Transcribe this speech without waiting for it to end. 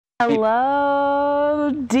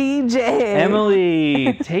Hello, DJ.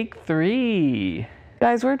 Emily, take 3.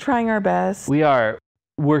 Guys, we're trying our best.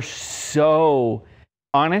 We're so,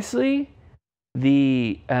 honestly,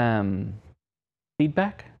 the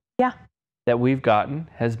feedback that we've gotten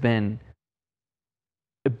has been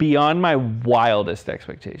beyond my wildest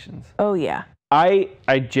expectations. Oh, yeah. I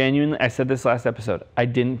genuinely, I said this last episode, I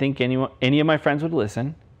didn't think any of my friends would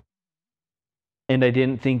listen. And I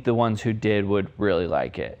didn't think the ones who did would really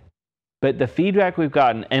like it. But the feedback we've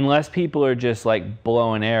gotten, unless people are just like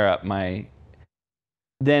blowing air up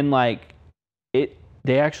then like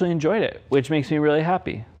they actually enjoyed it, which makes me really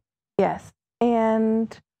happy. Yes.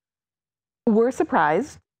 And we're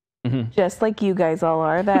surprised, just like you guys all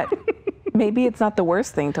are, that maybe it's not the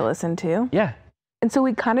worst thing to listen to. Yeah. And so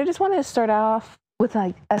we kind of just want to start off with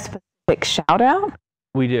like a specific shout out.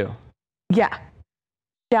 We do. Yeah.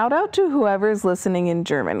 Shout out to whoever's listening in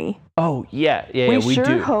Germany. Oh, yeah. We sure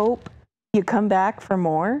do. hope you come back for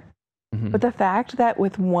more. But the fact that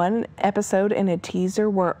with one episode and a teaser,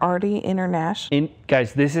 we're already international.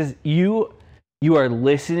 Guys, this is, you are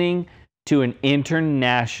listening to an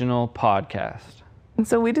international podcast. And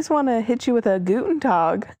so we just want to hit you with a Guten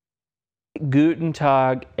Tag. Guten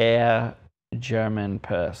Tag, German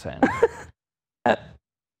person.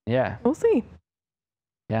 Yeah. We'll see.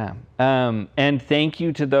 Yeah. And thank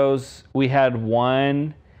you to those. We had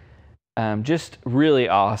one just really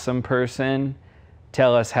awesome person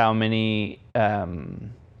tell us how many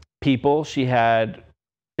people she had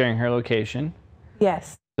sharing her location.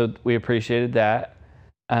 Yes. So we appreciated that.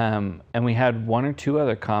 And we had 1 or 2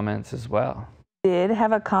 other comments as well. Did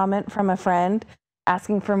have a comment from a friend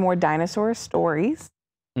asking for more dinosaur stories.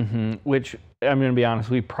 Which, I'm going to be honest,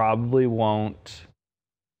 we probably won't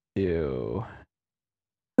do.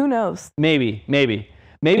 Who knows? Maybe we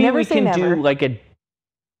can do like a.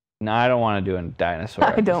 No, I don't want to do a dinosaur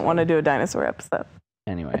episode. I don't want to do a dinosaur episode.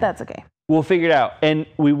 Anyway. But that's okay. We'll figure it out. And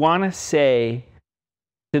we want to say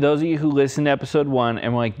to those of you who listened to episode 1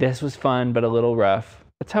 and were like, this was fun, but a little rough.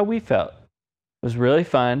 That's how we felt. It was really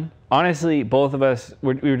fun. Honestly, both of us,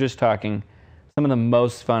 we were just talking, some of the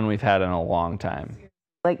most fun we've had in a long time.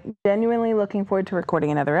 Like, genuinely looking forward to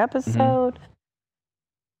recording another episode.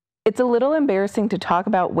 It's a little embarrassing to talk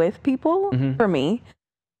about with people for me,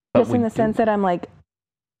 just in the sense that I'm like,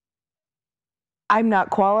 I'm not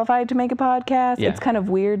qualified to make a podcast. Yeah. It's kind of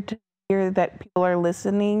weird to hear that people are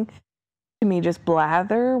listening to me just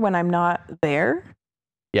blather when I'm not there.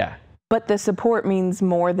 Yeah. But the support means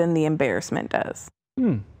more than the embarrassment does. I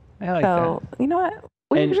like that. So, you know what?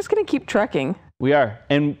 We're just going to keep trucking. We are.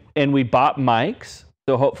 And we bought mics,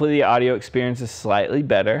 so hopefully the audio experience is slightly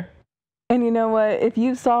better. And you know what? If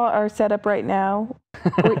you saw our setup right now,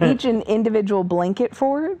 we're each an individual blanket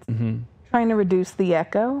forward, trying to reduce the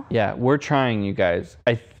echo. Yeah, we're trying, you guys.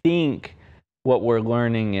 I think what we're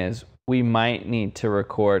learning is we might need to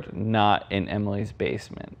record not in Emily's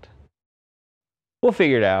basement. We'll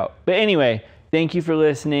figure it out. But anyway, thank you for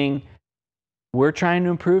listening. We're trying to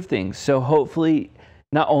improve things. So hopefully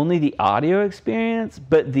not only the audio experience,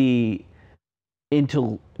 but the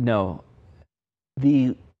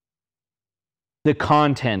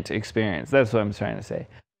content experience. That's what I'm trying to say.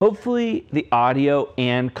 Hopefully the audio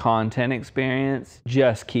and content experience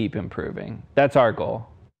just keep improving. That's our goal.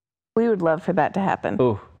 We would love for that to happen.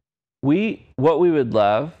 Oh, what we would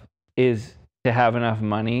love is to have enough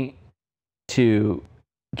money to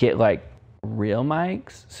get like real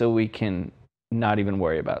mics so we can not even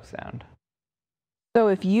worry about sound. So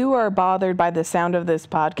if you are bothered by the sound of this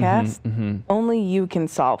podcast, only you can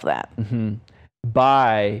solve that.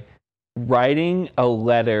 By writing a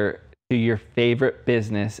letter to your favorite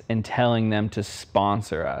business and telling them to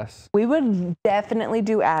sponsor us. We would definitely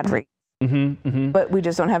do ad reads, but we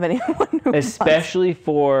just don't have anyone who especially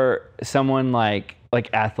for someone like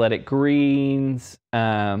Athletic Greens,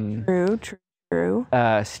 True.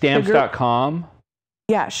 Stamps.com.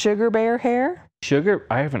 Yeah, Sugar Bear Hair.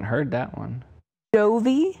 I haven't heard that one.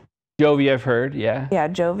 Jovi, I've heard, yeah. Yeah,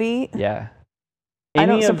 Jovi. Yeah. I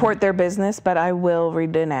don't support their business, but I will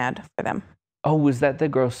read an ad for them. Oh, was that the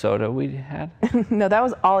gross soda we had? No, that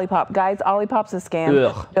was Olipop. Guys, Olipop's a scam.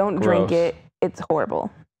 Ugh, don't gross. drink it. It's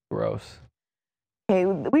horrible. Gross. Okay,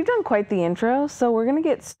 we've done quite the intro, so we're going to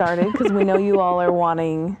get started because we know you all are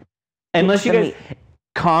wanting... Unless you guys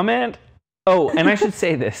comment... Oh, and I should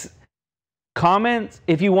say this. Comments,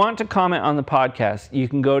 if you want to comment on the podcast, you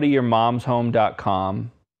can go to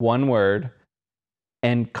yourmomshome.com, one word,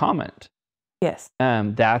 and comment. Yes.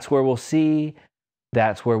 That's where we'll see.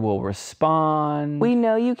 That's where we'll respond. We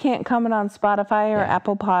know you can't comment on Spotify or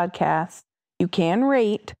Apple Podcasts. You can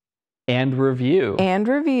rate. And review.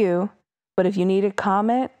 But if you need a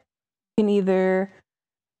comment, You can either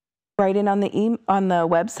write in on the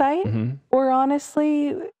website, or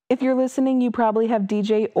honestly, if you're listening, you probably have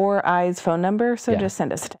DJ or I's phone number, so just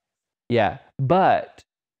send us a text. Yeah, but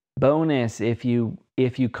bonus, if you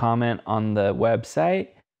comment on the website,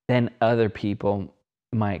 then other people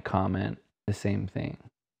might comment the same thing.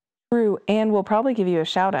 True, and we'll probably give you a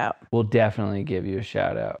shout out. We'll definitely give you a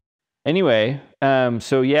shout out. Anyway,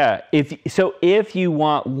 so yeah, if you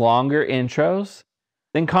want longer intros,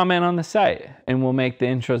 then comment on the site and we'll make the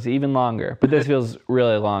intros even longer. But this feels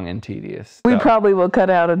really long and tedious. We probably will cut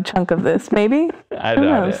out a chunk of this, maybe. I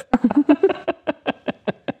doubt it.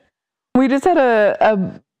 We just had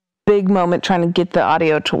a big moment trying to get the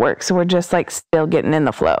audio to work, so we're just like still getting in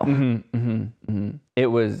the flow. It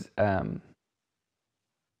was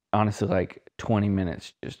honestly like 20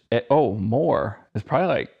 minutes. More. It's probably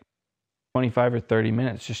like 25 or 30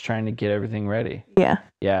 minutes just trying to get everything ready.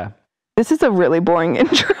 Yeah. This is a really boring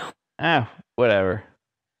intro. Whatever.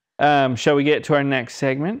 Shall we get to our next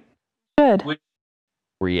segment? Good.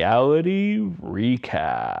 Reality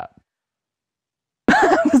recap.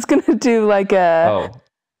 I was going to do like a... Oh,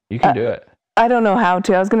 you can do it. I don't know how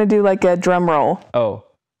to. I was going to do like a drum roll. Oh.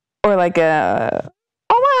 Or like a...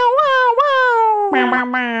 Oh, wow, wow,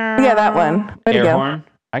 wow. Yeah, that one. Air horn?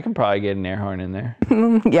 I can probably get an air horn in there.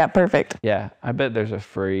 Yeah, perfect. Yeah, I bet there's a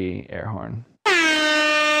free air horn.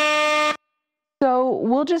 So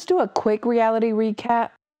we'll just do a quick reality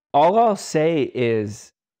recap. All I'll say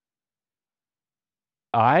is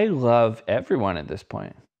I love everyone at this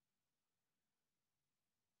point.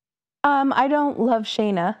 I don't love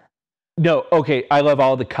Shayna. No, okay, I love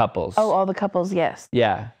all the couples. Oh, all the couples, yes.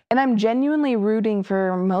 Yeah. And I'm genuinely rooting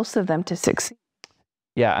for most of them to succeed.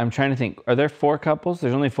 Yeah, I'm trying to think. Are there 4 couples?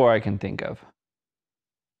 There's only 4 I can think of.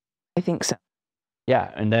 I think so.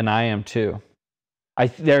 Yeah, and then I am too.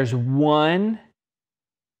 There's one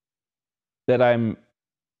that I'm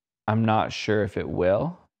not sure if it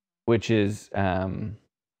will, which is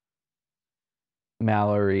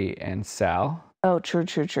Mallory and Sal. Oh, true.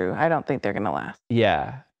 I don't think they're gonna last.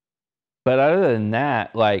 Yeah. But other than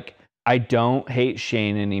that, like, I don't hate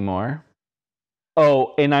Shane anymore.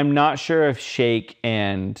 Oh, and I'm not sure if Shake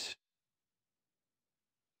and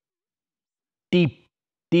Deep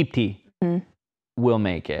Tea will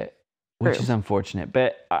make it, which is unfortunate.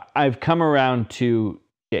 But I've come around to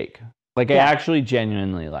Shake. Like, I actually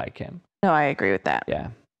genuinely like him. No, I agree with that. Yeah.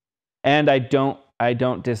 And I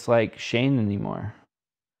don't dislike Shane anymore.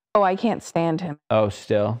 Oh, I can't stand him. Oh,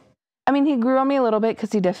 still? I mean, he grew on me a little bit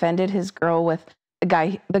because he defended his girl with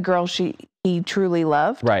the girl he truly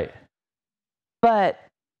loved. Right. But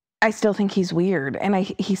I still think he's weird, and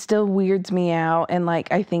he still weirds me out, and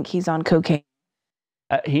like I think he's on cocaine.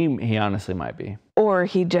 He honestly might be. Or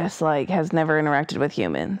he just like has never interacted with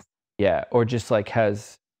humans. Yeah, or just like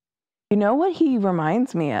has. You know what he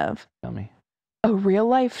reminds me of? Tell me. A real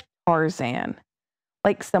life Tarzan.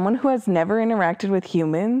 Like someone who has never interacted with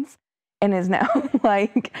humans and is now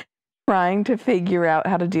like trying to figure out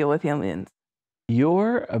how to deal with humans.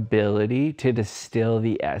 Your ability to distill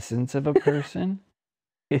the essence of a person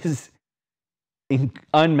is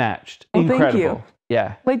unmatched. Well, incredible. thank you.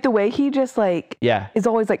 Yeah. Like the way he just like is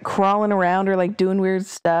always like crawling around or like doing weird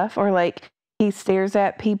stuff, or like he stares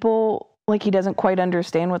at people like he doesn't quite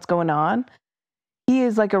understand what's going on. He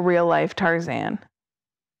is like a real life Tarzan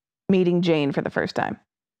meeting Jane for the first time.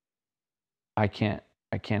 I can't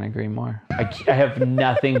agree more. I have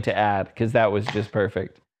nothing to add because that was just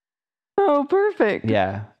perfect. Oh, perfect.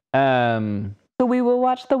 Yeah. So we will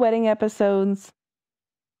watch the wedding episodes.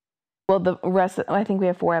 Well, the rest, I think we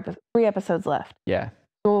have 3 episodes left. Yeah.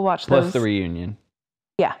 So we'll watch those. Plus the reunion.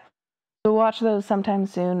 Yeah. So we'll watch those sometime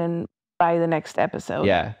soon, and by the next episode,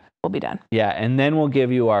 we'll be done. Yeah, and then we'll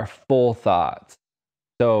give you our full thoughts.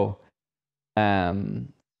 So,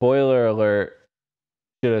 spoiler alert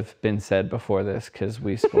should have been said before this because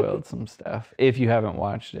we spoiled some stuff if you haven't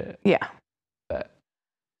watched it. Yeah. But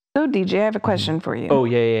so, DJ, I have a question for you. Oh,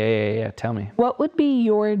 yeah. Tell me. What would be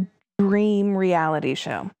your dream reality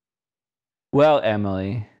show? Well,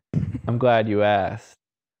 Emily, I'm glad you asked.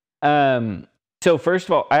 So first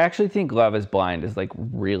of all, I actually think Love is Blind is like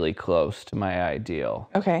really close to my ideal.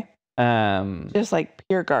 Okay. Just like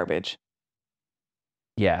pure garbage.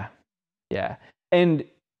 Yeah. And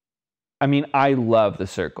I mean, I love The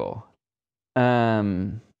Circle.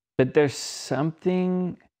 But there's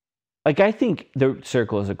something like, I think The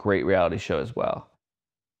Circle is a great reality show as well.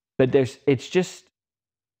 But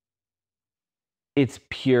it's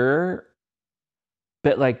pure,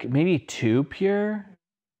 but like maybe too pure.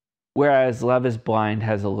 Whereas Love is Blind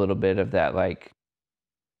has a little bit of that like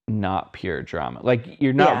not pure drama. Like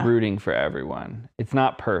you're not rooting for everyone. It's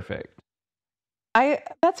not perfect.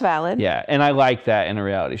 That's valid. Yeah, and I like that in a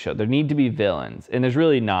reality show. There need to be villains, and there's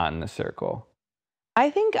really not in The Circle. I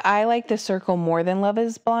think I like The Circle more than Love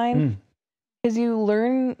is Blind because you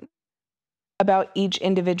learn about each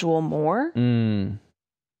individual more.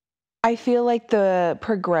 I feel like the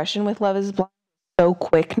progression with Love is Blind is so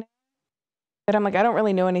quick now that I'm like, I don't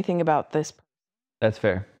really know anything about this. That's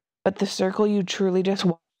fair. But The Circle, you truly just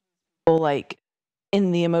watch people like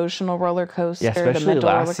in the emotional roller coaster, yeah, especially the mental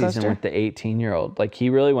last roller coaster. season with the 18-year-old. Like, he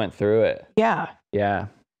really went through it. Yeah. Yeah.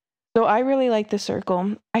 So I really like The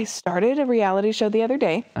Circle. I started a reality show the other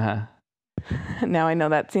day. Now I know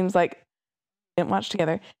that seems like we didn't watch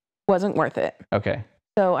together. Wasn't worth it. Okay.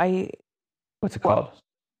 So What's it called?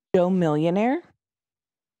 Joe Millionaire.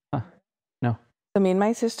 No. So me and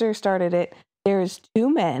my sister started it. There's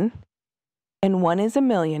 2 men, and one is a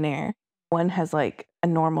millionaire. One has like a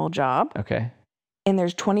normal job. Okay. And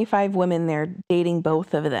there's 25 women there dating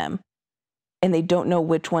both of them. And they don't know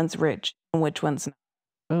which one's rich and which one's not.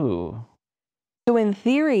 Ooh. So in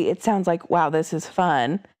theory, it sounds like, wow, this is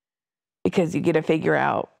fun because you get to figure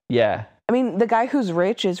out. Yeah. I mean, the guy who's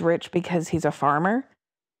rich is rich because he's a farmer.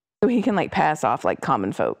 So he can like pass off like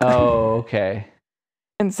common folk. Oh, okay.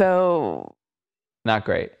 And so. Not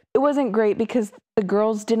great. It wasn't great because the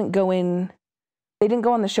girls didn't go in. They didn't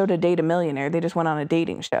go on the show to date a millionaire. They just went on a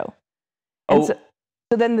dating show. And so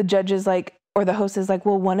then the judge is like, or the host is like,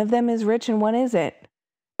 well, one of them is rich and one isn't.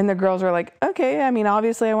 And the girls are like, okay, I mean,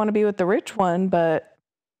 obviously I want to be with the rich one, but.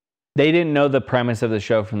 They didn't know the premise of the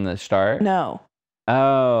show from the start? No.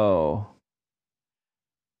 Oh.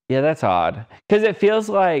 Yeah, that's odd. Because it feels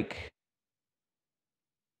like.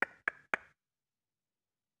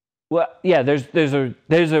 Well, yeah, there's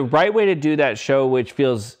a right way to do that show, which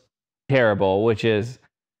feels terrible, which is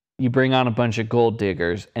you bring on a bunch of gold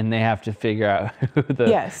diggers and they have to figure out who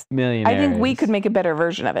the millionaire I think we is. could make a better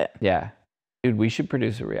version of it. Yeah. Dude, we should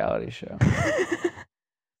produce a reality show.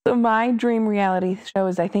 So my dream reality show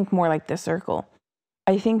is, I think, more like The Circle.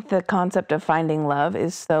 I think the concept of finding love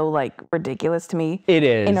is so like ridiculous to me. It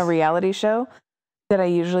is. In a reality show that I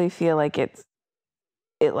usually feel like it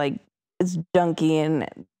like is junky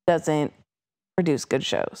and doesn't produce good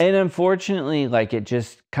shows. And unfortunately, like, it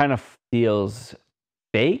just kind of feels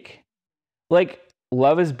fake. Like,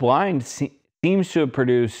 Love is Blind seems to have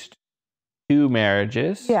produced 2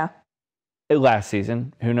 marriages. Yeah. Last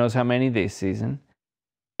season. Who knows how many this season.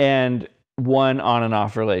 And 1 on and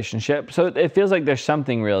off relationship. So it feels like there's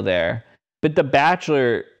something real there. But The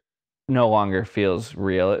Bachelor no longer feels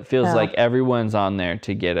real. It feels like everyone's on there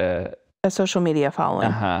to get a social media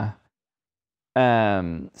following.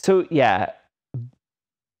 So yeah.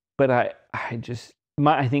 But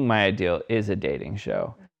I think my ideal is a dating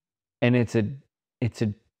show. And it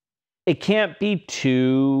can't be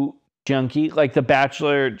too junky. Like The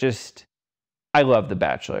Bachelor I love The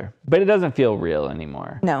Bachelor, but it doesn't feel real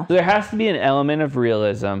anymore. No. So there has to be an element of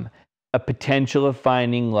realism, a potential of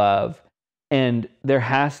finding love, and there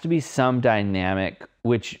has to be some dynamic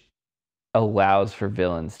which allows for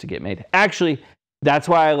villains to get made. Actually, that's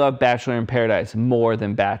why I love Bachelor in Paradise more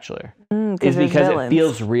than Bachelor. Is because it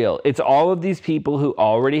feels real. It's all of these people who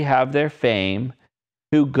already have their fame,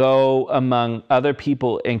 who go among other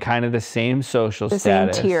people in kind of the same social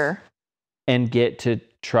status. Same tier. And get to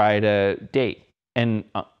try to date. And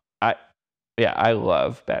I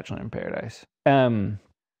love Bachelor in Paradise.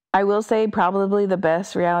 I will say probably the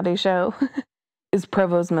best reality show is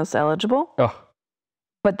Provo's Most Eligible. Oh.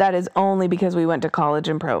 But that is only because we went to college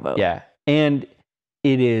in Provo. Yeah. And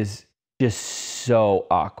it is just so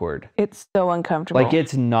awkward. It's so uncomfortable. Like,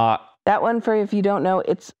 it's not. That one, for if you don't know,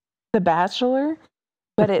 it's The Bachelor,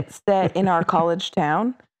 but it's set in our college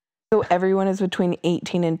town. So everyone is between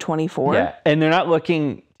 18 and 24. Yeah. And they're not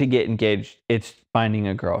looking to get engaged. It's finding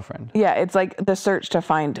a girlfriend. Yeah. It's like the search to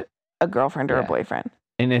find a girlfriend or a boyfriend.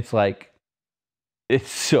 And it's like, it's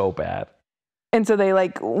so bad. And so they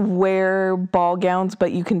like wear ball gowns,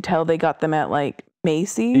 but you can tell they got them at like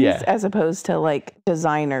Macy's as opposed to like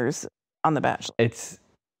designers on The Bachelor. It's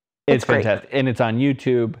fantastic. And it's on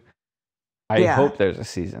YouTube. I hope there's a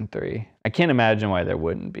season 3. I can't imagine why there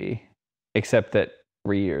wouldn't be, except that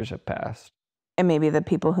 3 years have passed. And maybe the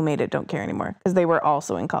people who made it don't care anymore because they were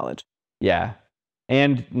also in college. Yeah.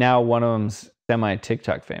 And now one of them's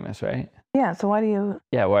semi-TikTok famous, right? Yeah. So why do you?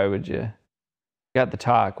 Yeah. Why would you? You got the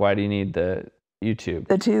talk. Why do you need the YouTube?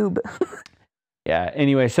 The tube. Yeah.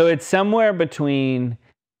 Anyway, so it's somewhere between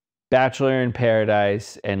Bachelor in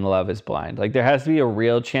Paradise and Love is Blind. Like, there has to be a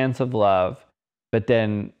real chance of love, but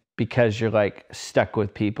then because you're like stuck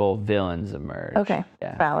with people, villains emerge. Okay.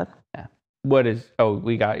 Yeah. Valid. Yeah. What is? Oh,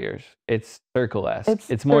 we got yours. It's Circle-esque.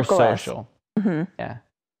 It's more social. Mm-hmm. Yeah.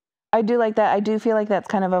 I do like that. I do feel like that's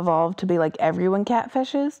kind of evolved to be like everyone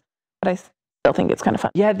catfishes, but I still think it's kind of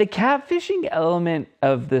fun. Yeah, the catfishing element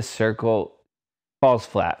of this circle falls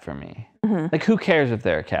flat for me. Mm-hmm. Like, who cares if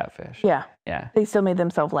they're a catfish? Yeah. Yeah. They still made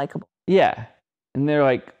themselves likable. Yeah. And they're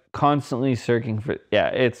like constantly searching for,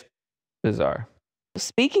 it's bizarre.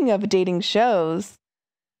 Speaking of dating shows.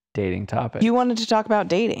 Dating topics. You wanted to talk about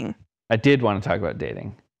dating. I did want to talk about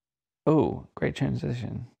dating. Oh, great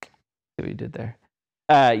transition. See what you did there.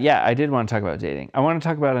 Yeah, I did want to talk about dating. I want to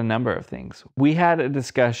talk about a number of things. We had a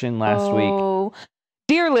discussion last week. Oh,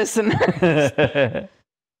 dear listeners.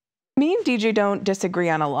 Me and DJ don't disagree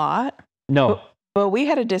on a lot. No. But we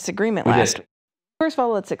had a disagreement last week. First of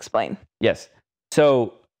all, let's explain. Yes.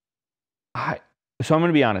 So I'm going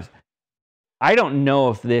to be honest. I don't know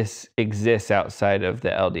if this exists outside of the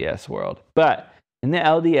LDS world, but in the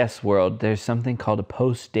LDS world, there's something called a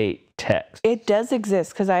post-date text. It does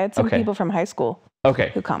exist because I had some people from high school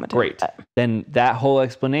who commented. Great. Then that whole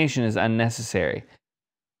explanation is unnecessary.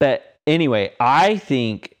 But anyway, I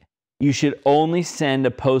think you should only send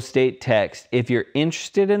a post-date text if you're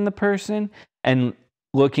interested in the person and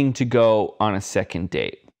looking to go on a second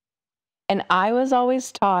date. And I was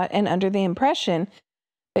always taught and under the impression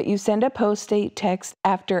that you send a post-date text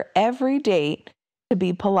after every date to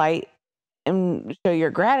be polite and show your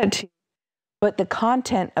gratitude. But the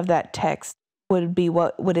content of that text would be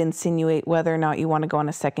what would insinuate whether or not you want to go on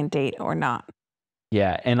a second date or not.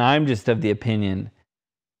 Yeah, and I'm just of the opinion.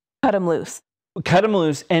 Cut them loose. Cut them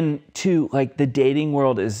loose. And two, like, the dating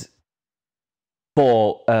world is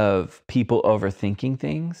full of people overthinking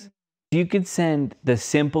things. You could send the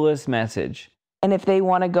simplest message. And if they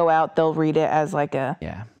want to go out, they'll read it as like a...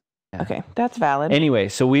 Yeah. Okay, that's valid. Anyway,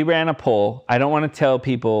 so we ran a poll. I don't want to tell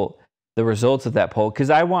people the results of that poll because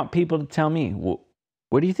I want people to tell me,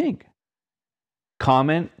 what do you think?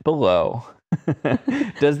 Comment below.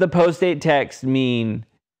 Does the post-date text mean...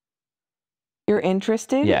 You're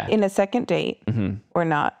interested in a second date or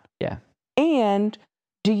not? Yeah. And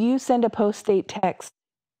do you send a post-date text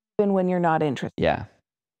even when you're not interested? Yeah.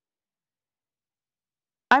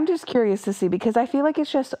 I'm just curious to see because I feel like it's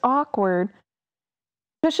just awkward,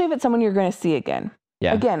 especially if it's someone you're going to see again.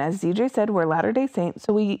 Yeah. Again, as DJ said, we're Latter-day Saints,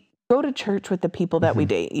 so we go to church with the people that we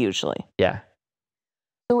date usually. Yeah.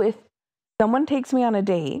 So if someone takes me on a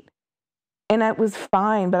date and it was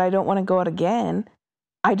fine, but I don't want to go out again,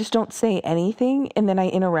 I just don't say anything and then I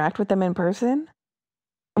interact with them in person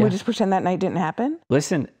and we just pretend that night didn't happen.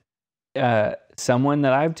 Listen, someone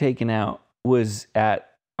that I've taken out was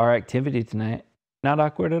at our activity tonight. Not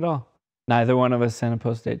awkward at all. Neither one of us sent a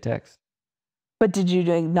post-date text. But did you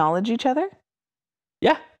acknowledge each other?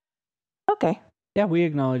 Yeah. Okay. Yeah, we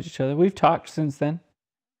acknowledge each other. We've talked since then.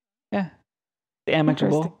 Yeah.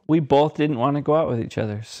 Amicable. We both didn't want to go out with each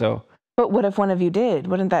other, so. But what if one of you did?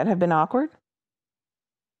 Wouldn't that have been awkward?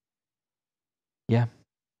 Yeah.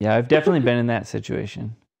 Yeah, I've definitely been in that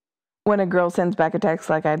situation. When a girl sends back a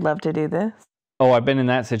text like, I'd love to do this? Oh, I've been in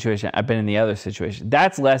that situation. I've been in the other situation.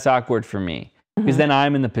 That's less awkward for me. Because then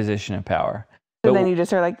I'm in the position of power. So then you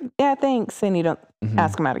just are like, yeah, thanks. And you don't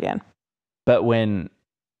ask them out again. But when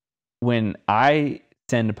I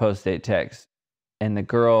send a post-date text and the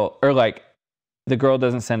girl, or like the girl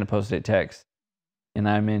doesn't send a post-date text and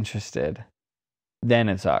I'm interested, then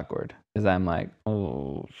it's awkward. Because I'm like,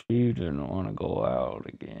 oh, she didn't want to go out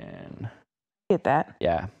again. Get that.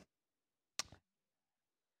 Yeah.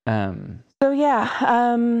 So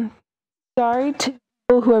yeah, sorry to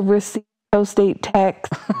people who have received post-date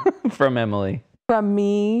text from Emily, from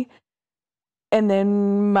me, and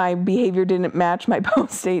then my behavior didn't match my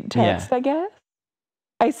post-date text. I guess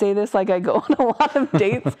I say this like I go on a lot of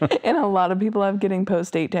dates, and a lot of people have getting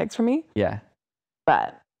post-date texts from me. Yeah,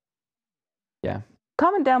 but yeah,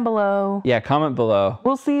 comment down below. Yeah, comment below.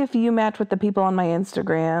 We'll see if you match with the people on my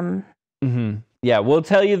Instagram. Yeah, we'll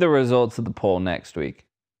tell you the results of the poll next week.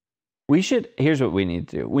 Here's what we need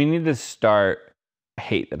to do. We need to start. I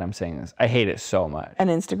hate that I'm saying this. I hate it so much. An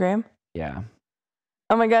Instagram? Yeah.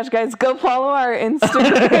 Oh my gosh, guys, go follow our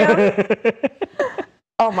Instagram.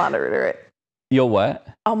 I'll monitor it. You'll what?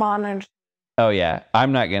 I'll monitor. Oh yeah.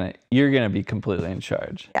 You're gonna be completely in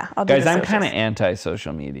charge. Yeah. I'll do Guys, I'm kind of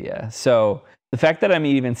anti-social media. So the fact that I'm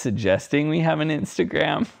even suggesting we have an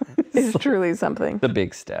Instagram is truly something. It's a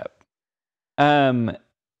big step. Do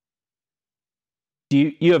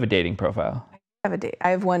you have a dating profile? I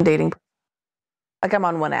have one dating. Like I'm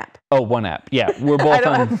on one app. Oh, one app. Yeah, we're both. I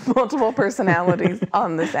don't have multiple personalities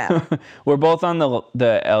on this app. We're both on the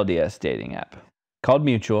LDS dating app called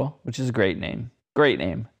Mutual, which is a great name. Great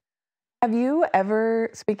name. Have you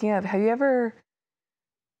ever seen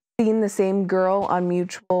the same girl on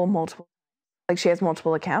Mutual multiple? Like she has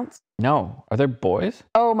multiple accounts? No. Are there boys?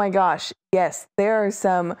 Oh my gosh. Yes. There are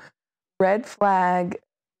some red flag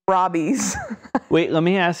Robbies. Wait, let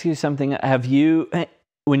me ask you something. Have you,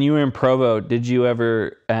 when you were in Provo, did you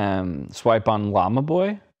ever swipe on Llama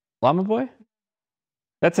Boy? Llama Boy?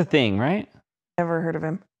 That's a thing, right? Never heard of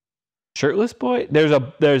him. Shirtless boy? There's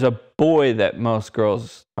a boy that most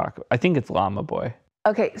girls talk about. I think it's Llama Boy.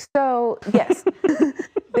 Okay, so yes.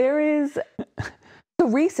 There is, so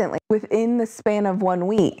recently, within the span of 1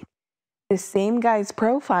 week, the same guy's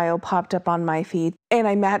profile popped up on my feed, and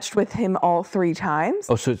I matched with him all 3 times.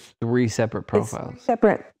 Oh, so it's 3 separate profiles. It's 3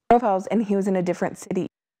 separate profiles, and he was in a different city.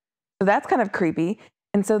 So that's kind of creepy.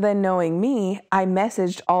 And so then knowing me, I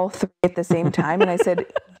messaged all 3 at the same time, and I said,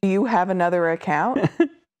 do you have another account?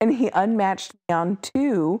 And he unmatched me on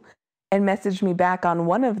 2 and messaged me back on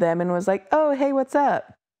 1 of them and was like, oh, hey, what's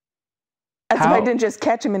up? As if I didn't just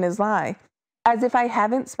catch him in his lie. As if I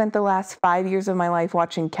haven't spent the last 5 years of my life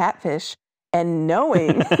watching Catfish and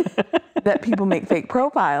knowing that people make fake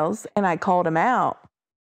profiles, and I called him out.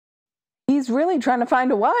 He's really trying to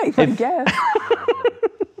find a wife, I guess.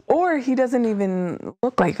 Or he doesn't even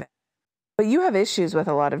look like that. But you have issues with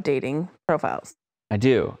a lot of dating profiles. I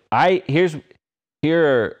do. Here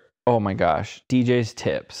are, oh my gosh, DJ's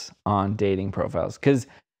tips on dating profiles. Because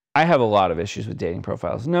I have a lot of issues with dating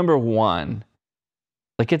profiles. Number 1,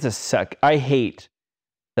 like it's a suck. I hate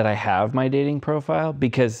that I have my dating profile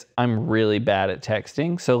because I'm really bad at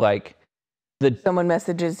texting. So like someone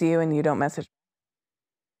messages you and you don't message.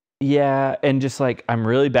 Yeah, and just like I'm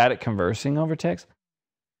really bad at conversing over text.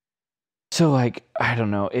 So like, I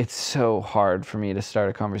don't know, it's so hard for me to start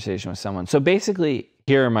a conversation with someone. So basically,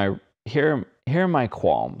 here are my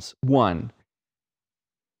qualms. 1,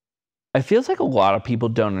 I feel like a lot of people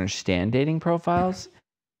don't understand dating profiles,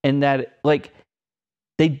 and that like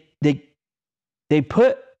they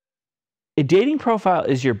put a dating profile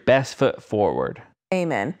is your best foot forward.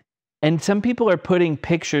 Amen. And some people are putting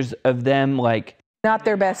pictures of them like not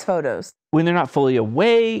their best photos when they're not fully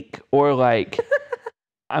awake, or like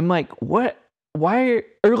I'm like, what? Why?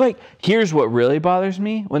 Or like, here's what really bothers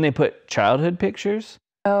me when they put childhood pictures.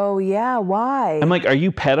 Oh yeah, why? I'm like, are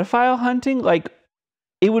you pedophile hunting? Like,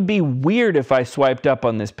 it would be weird if I swiped up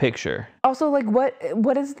on this picture. Also, like, what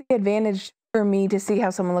is the advantage for me to see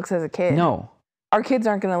how someone looks as a kid? No. Our kids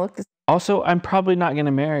aren't going to look the same. Also, I'm probably not going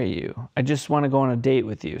to marry you. I just want to go on a date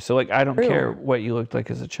with you. So, like, I don't care what you looked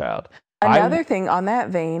like as a child. Another thing on that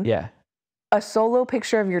vein. Yeah. A solo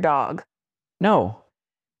picture of your dog. No.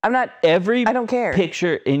 I don't care.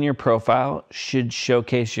 Picture in your profile should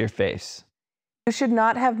showcase your face. You should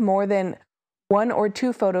not have more than 1 or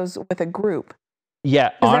 2 photos with a group. Yeah,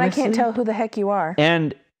 honestly. Because then I can't tell who the heck you are.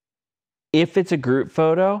 And if it's a group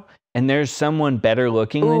photo and there's someone better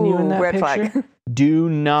looking than you in that red picture, flag. Do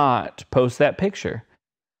not post that picture.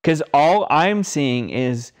 Because all I'm seeing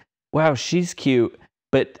is, wow, she's cute,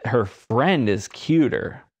 but her friend is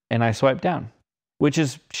cuter. And I swipe down, which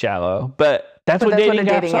is shallow, but that's what a dating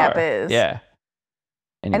app is. Yeah.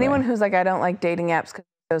 Anyway. Anyone who's like, I don't like dating apps because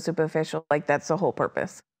they're so superficial, like that's the whole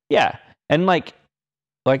purpose. Yeah. And like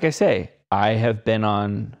I say, I have been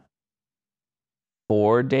on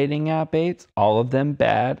 4 dating app dates, all of them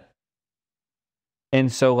bad.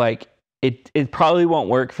 And so like it probably won't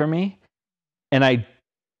work for me. And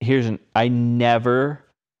I never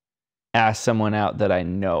ask someone out that I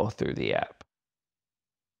know through the app.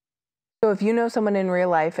 So if you know someone in real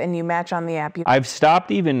life and you match on the app, I've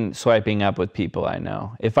stopped even swiping up with people I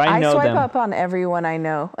know. If I know them, I swipe up on everyone I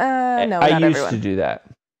know. No, not everyone. I used everyone. to do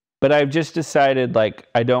that, but I've just decided like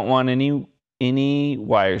I don't want any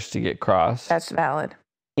wires to get crossed. That's valid.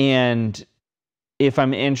 And if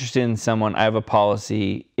I'm interested in someone, I have a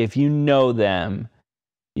policy. If you know them,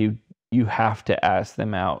 you have to ask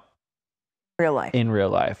them out. In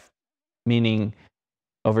real life, meaning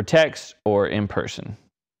over text or in person.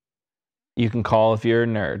 You can call if you're a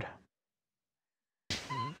nerd.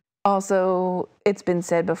 Also, it's been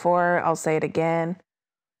said before, I'll say it again.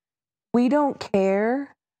 We don't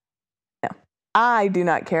care. No, I do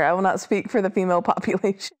not care. I will not speak for the female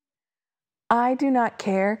population. I do not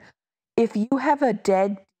care if you have a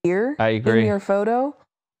dead deer in your photo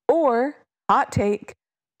or, hot take,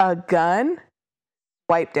 a gun,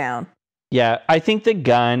 swipe down. Yeah, I think the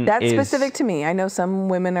gun That's specific to me. I know some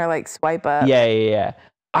women are like, swipe up. Yeah.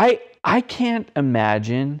 I can't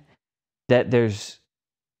imagine that there's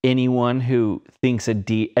anyone who thinks a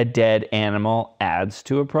dead animal adds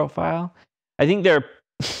to a profile. I think there are...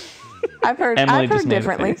 I've heard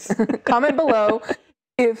differently. Comment below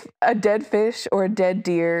if a dead fish or a dead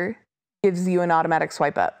deer gives you an automatic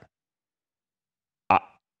swipe up.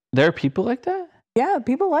 There are people like that? Yeah,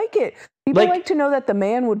 people like it. People like to know that the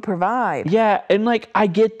man would provide. Yeah, and like I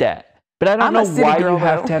get that. But I don't know why you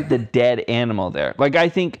have to have the dead animal there. Like I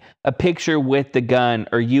think a picture with the gun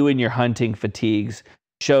or you in your hunting fatigues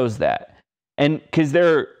shows that. And because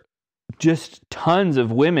there are just tons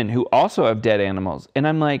of women who also have dead animals. And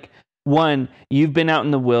I'm like, one, you've been out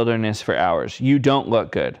in the wilderness for hours. You don't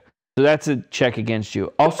look good. So that's a check against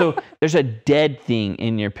you. Also, there's a dead thing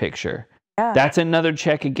in your picture. Yeah. That's another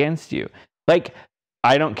check against you. Like,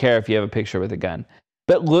 I don't care if you have a picture with a gun,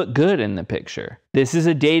 but look good in the picture. This is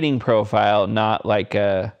a dating profile, not like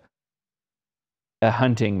a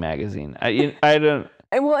hunting magazine. I don't.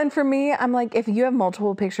 Well, and for me, I'm like, if you have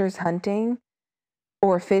multiple pictures hunting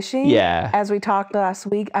or fishing, as we talked last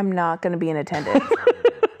week, I'm not going to be in attendance.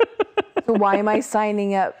 So why am I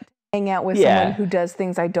signing up to hang out with someone who does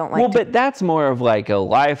things I don't like? Well, but that's more of like a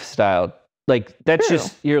lifestyle. Like, that's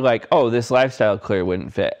just, you're like, oh, this lifestyle clearly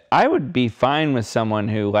wouldn't fit. I would be fine with someone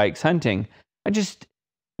who likes hunting.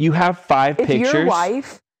 You have 5 pictures. If your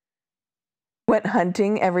wife went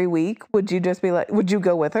hunting every week, would you just be like, would you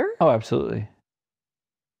go with her? Oh, absolutely.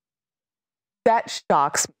 That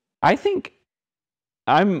shocks me. I think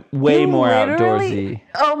I'm way more outdoorsy.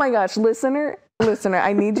 Oh my gosh, listener,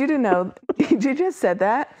 I need you to know, you just said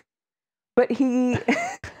that, but he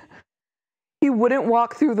wouldn't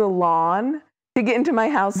walk through the lawn to get into my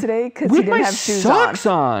house today because he didn't have shoes on. Socks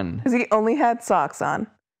on. Because he only had socks on.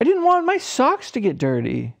 I didn't want my socks to get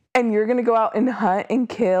dirty. And you're going to go out and hunt and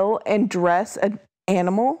kill and dress an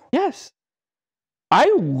animal? Yes.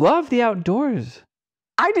 I love the outdoors.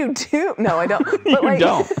 I do too. No, I don't. But you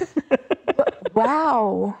don't. But,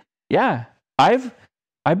 wow. Yeah. I've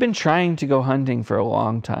been trying to go hunting for a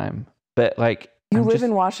long time, but like you live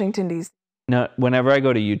in Washington, D.C. No, whenever I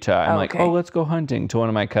go to Utah, I'm like, oh, let's go hunting to one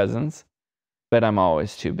of my cousins, but I'm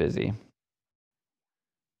always too busy.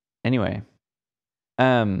 Anyway,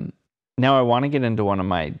 now I want to get into one of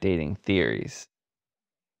my dating theories,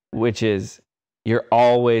 which is you're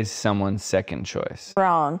always someone's second choice.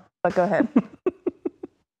 Wrong, but go ahead.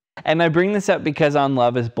 And I bring this up because on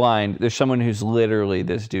Love is Blind, there's someone who's literally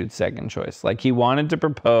this dude's second choice. Like, he wanted to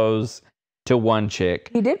propose to one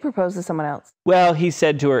chick. He did propose to someone else. Well, he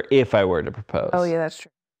said to her, if I were to propose. Oh, yeah, that's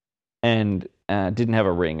true. And didn't have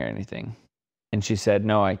a ring or anything. And she said,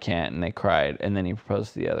 no, I can't. And they cried. And then he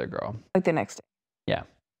proposed to the other girl. Like the next day. Yeah.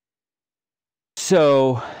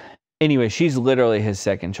 So anyway, she's literally his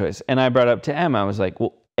second choice. And I brought up to Emma, I was like,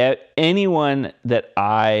 well, anyone that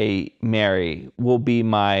I marry will be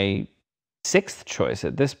my 6th choice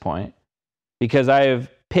at this point. Because I have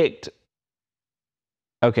picked...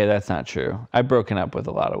 Okay, that's not true. I've broken up with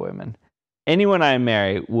a lot of women. Anyone I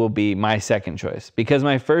marry will be my second choice. Because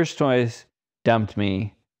my first choice dumped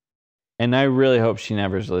me. And I really hope she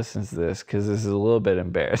never listens to this because this is a little bit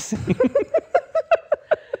embarrassing.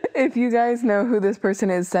 If you guys know who this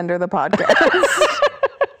person is, send her the podcast.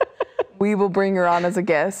 We will bring her on as a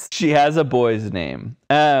guest. She has a boy's name.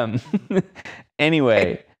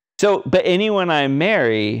 Anyway, but anyone I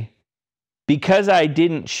marry, because I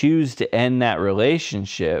didn't choose to end that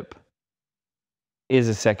relationship, is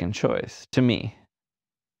a second choice to me.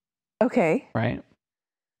 Okay. Right?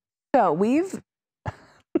 So we've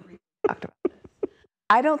talked about this.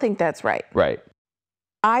 I don't think that's right. Right.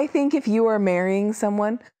 I think if you are marrying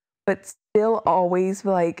someone, but still always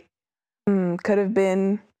like, could have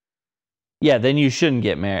been. Yeah, then you shouldn't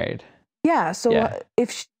get married. Yeah. So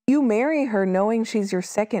if you marry her knowing she's your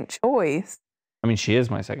second choice. I mean, she is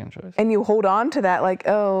my second choice. And you hold on to that like,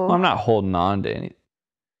 oh. Well, I'm not holding on to anything.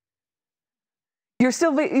 You're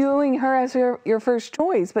still viewing her as your first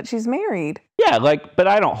choice, but she's married. Yeah, but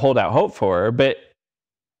I don't hold out hope for her, but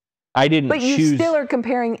I didn't choose. But you still are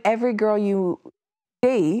comparing every girl you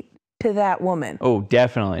date to that woman. Oh,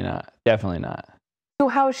 definitely not. Definitely not. So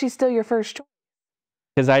how is she still your first choice?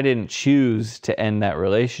 Because I didn't choose to end that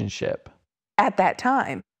relationship. At that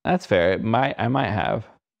time. That's fair. I might have.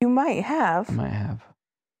 You might have. I might have.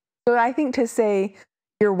 So I think to say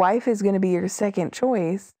your wife is going to be your second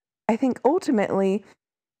choice, I think ultimately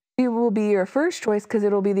she will be your first choice because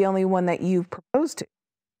it'll be the only one that you've proposed to.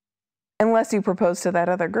 Unless you propose to that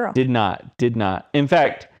other girl. Did not. In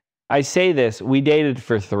fact, I say this, we dated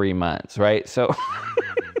for 3 months, right? So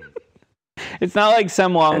it's not like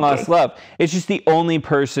some long lost love. It's just the only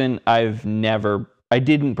person I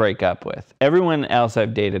didn't break up with. Everyone else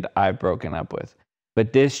I've dated, I've broken up with.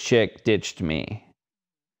 But this chick ditched me.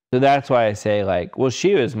 So that's why I say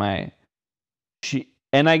she was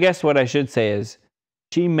and I guess what I should say is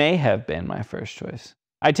she may have been my first choice.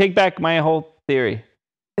 I take back my whole theory.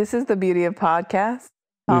 This is the beauty of podcasts,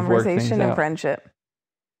 conversation, and friendship.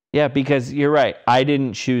 Yeah, because you're right. I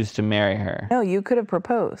didn't choose to marry her. No, you could have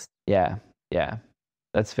proposed. Yeah.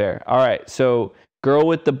 That's fair. All right. So, girl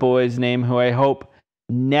with the boy's name, who I hope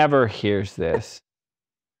never hears this.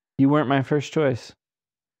 You weren't my first choice.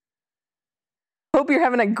 Hope you're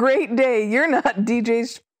having a great day. You're not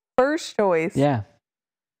DJ's first choice. Yeah.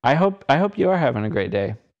 I hope you are having a great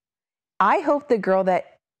day. I hope the girl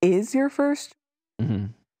that is your first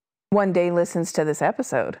one day listens to this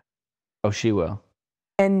episode. Oh, she will.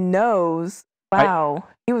 And knows, wow,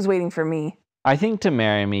 he was waiting for me. I think to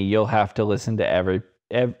marry me, you'll have to listen to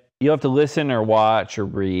you'll have to listen or watch or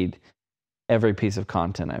read every piece of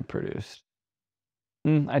content I've produced.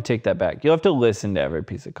 I take that back. You'll have to listen to every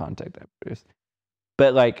piece of content I've produced.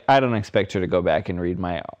 But like, I don't expect her to go back and read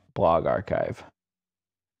my blog archive.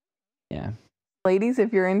 Yeah. Ladies,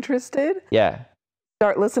 if you're interested,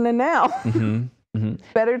 start listening now.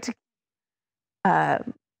 Better to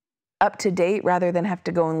up to date rather than have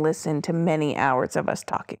to go and listen to many hours of us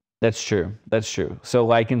talking. That's true. So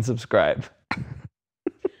like and subscribe.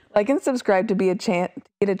 Like and subscribe to get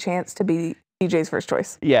a chance to be DJ's first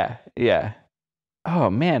choice. Yeah. Oh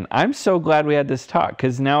man, I'm so glad we had this talk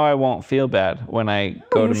because now I won't feel bad when I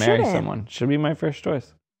go to marry someone. Should be my first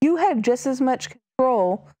choice. You had just as much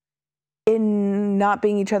control in not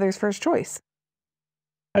being each other's first choice.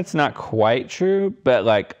 That's not quite true, but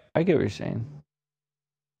like, I get what you're saying.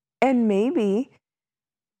 And maybe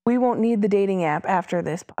we won't need the dating app after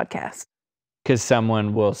this podcast. Because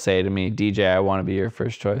someone will say to me, DJ, I want to be your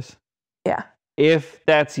first choice. Yeah. If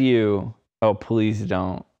that's you, oh, please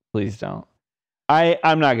don't. Please don't.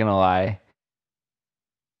 I'm not going to lie.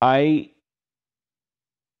 Are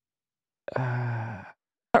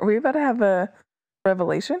we about to have a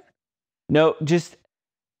revelation? No, just,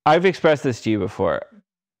 I've expressed this to you before.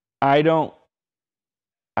 I don't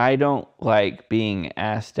like being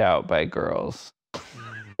asked out by girls.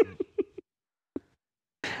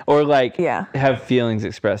 Or like have feelings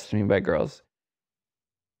expressed to me by girls.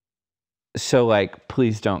 So like,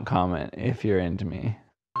 please don't comment if you're into me.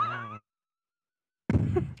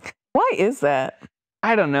 Why is that?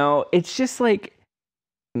 I don't know. It's just like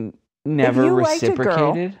never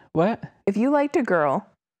reciprocated. What? If you liked a girl.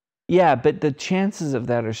 Yeah, but the chances of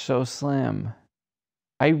that are so slim.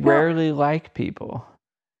 I rarely like people.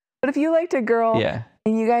 But if you liked a girl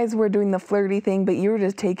and you guys were doing the flirty thing, but you were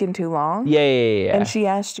just taking too long. Yeah. And she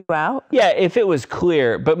asked you out. Yeah, if it was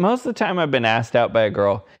clear. But most of the time I've been asked out by a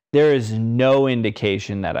girl, there is no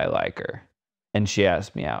indication that I like her. And she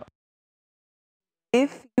asked me out.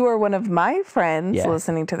 If you are one of my friends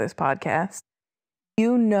listening to this podcast,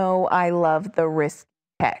 you know I love the risky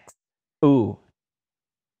text. Ooh.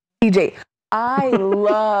 DJ, I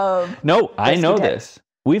love No, I know this.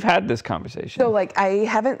 We've had this conversation. So like I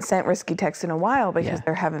haven't sent risky texts in a while because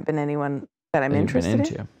there haven't been anyone that I'm interested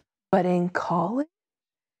in. But in college,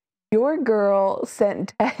 your girl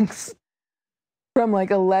sent texts from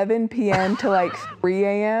like 11 p.m. to like 3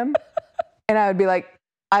 a.m. And I would be like,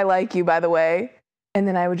 I like you, by the way. And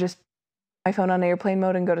then I would just put my phone on airplane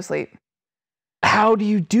mode and go to sleep. How do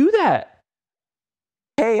you do that?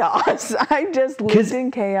 Chaos. I just lived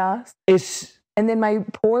in chaos. And then my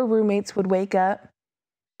poor roommates would wake up.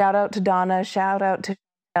 Shout out to Donna. Shout out to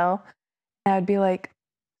Chantel. And I'd be like,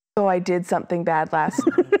 so I did something bad last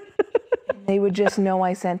night. And they would just know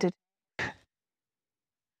I sent it.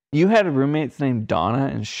 You had roommates named Donna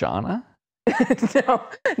and Shauna? No,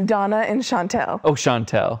 Donna and Chantel. Oh,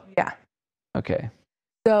 Chantel. Yeah. Okay.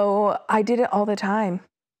 So I did it all the time.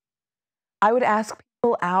 I would ask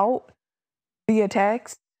people out via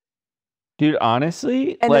text. Dude,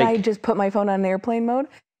 honestly. And then I just put my phone on airplane mode.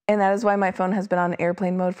 And that is why my phone has been on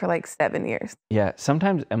airplane mode for like 7 years. Yeah.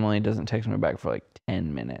 Sometimes Emily doesn't text me back for like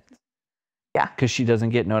 10 minutes. Yeah. Because she doesn't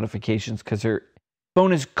get notifications because her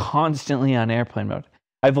phone is constantly on airplane mode.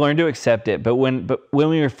 I've learned to accept it. But when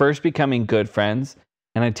we were first becoming good friends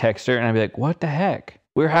and I'd text her and I'd be like, what the heck?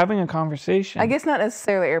 We're having a conversation. I guess not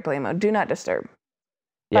necessarily airplane mode. Do not disturb.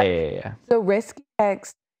 Yeah. So risky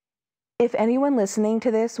text. If anyone listening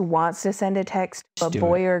to this wants to send a text to a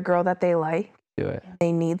boy or a girl that they like, do it.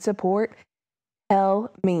 They need support,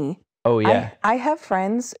 tell me. Oh, yeah. I have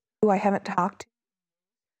friends who I haven't talked to.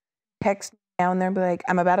 Text me now and they'll be like,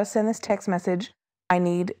 I'm about to send this text message. I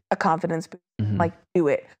need a confidence boost. Like, do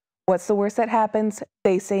it. What's the worst that happens?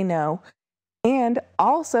 They say no. And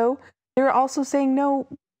also, they're also saying no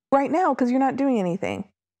right now because you're not doing anything.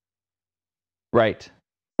 Right.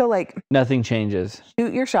 So, like, nothing changes.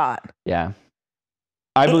 Shoot your shot. Yeah.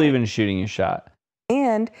 I believe in shooting your shot.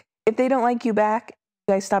 And if they don't like you back,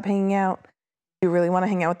 you guys stop hanging out. You really want to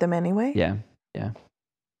hang out with them anyway? Yeah.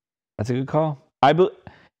 That's a good call. I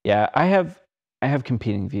have I have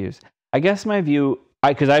competing views. I guess my view,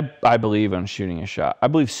 because I believe in shooting a shot. I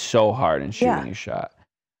believe so hard in shooting a shot.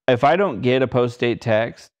 If I don't get a post-date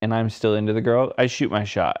text and I'm still into the girl, I shoot my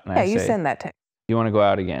shot. And I say, you send that text. You want to go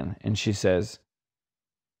out again? And she says,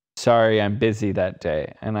 sorry, I'm busy that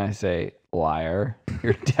day. And I say, liar,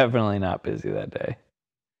 you're definitely not busy that day.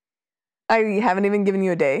 I haven't even given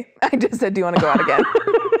you a day. I just said, do you want to go out again?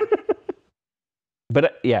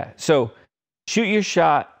 But yeah, so shoot your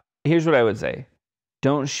shot. Here's what I would say.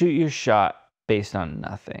 Don't shoot your shot based on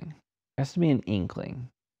nothing. It has to be an inkling.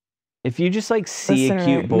 If you just like see a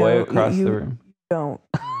cute boy across the room.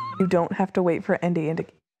 You don't have to wait for any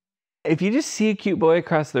indication. If you just see a cute boy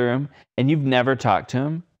across the room and you've never talked to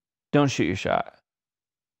him, don't shoot your shot.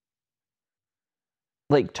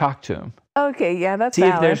 Like, talk to him. Okay, yeah, that's See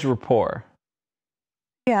valid. if there's rapport.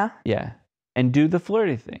 Yeah. Yeah. And do the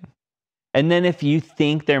flirty thing. And then if you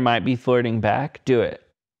think there might be flirting back, do it.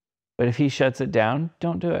 But if he shuts it down,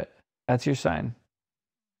 don't do it. That's your sign.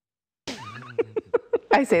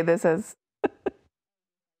 I say this as,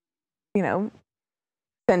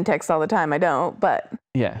 send texts all the time. I don't, but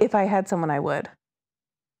yeah, if I had someone, I would.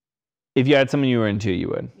 If you had someone you were into, you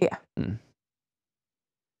would. Yeah. Do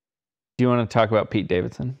you want to talk about Pete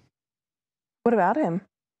Davidson? What about him?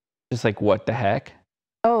 Just like, what the heck?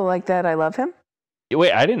 Oh, like that I love him?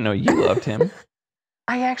 Wait, I didn't know you loved him.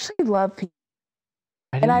 I actually love Pete.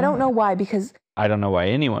 And I don't know why, because... I don't know why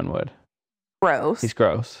anyone would. Gross. He's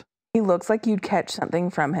gross. He looks like you'd catch something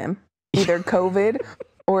from him. Either COVID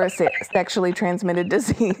or a sexually transmitted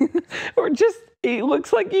disease. Or just, he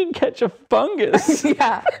looks like you'd catch a fungus.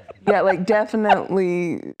 Yeah, like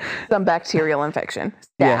definitely some bacterial infection. Staph.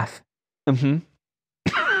 Yeah. Mm-hmm.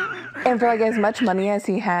 And for like as much money as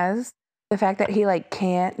he has, the fact that he like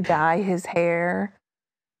can't dye his hair.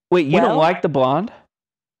 Wait, you don't like the blonde?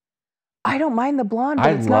 I don't mind the blonde,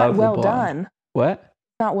 but it's not well done. What?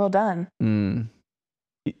 Not well done.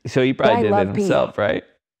 So he probably did it himself, right?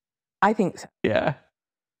 I think so. Yeah.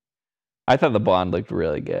 I thought the blonde looked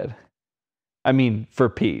really good. I mean, for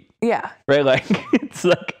Pete. Yeah. Right? Like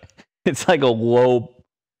it's like a low,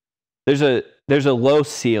 there's a low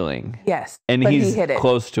ceiling. Yes. And he's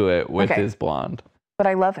close to it with his blonde. But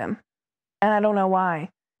I love him. And I don't know why.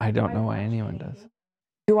 I don't know why anyone does.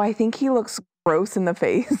 Do I think he looks gross in the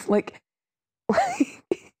face? Like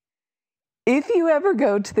if you ever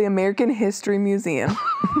go to the American History Museum,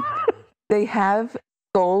 they have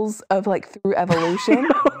skulls of like through evolution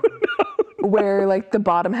where like the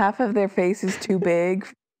bottom half of their face is too big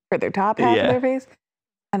for their top half of their face.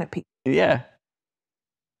 Kind of Pete. Yeah.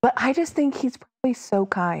 But I just think he's probably so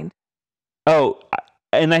kind. Oh,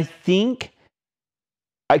 and I think,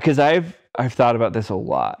 because I've thought about this a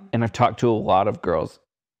lot, and I've talked to a lot of girls,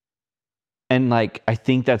 and like I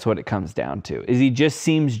think that's what it comes down to. Is he just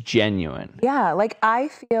seems genuine? Yeah, like I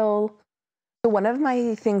feel. So one of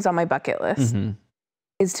my things on my bucket list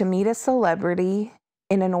is to meet a celebrity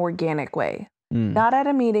in an organic way, not at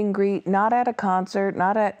a meet and greet, not at a concert,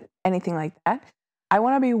 not at anything like that. I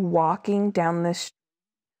want to be walking down the street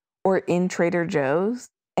or in Trader Joe's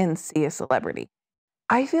and see a celebrity.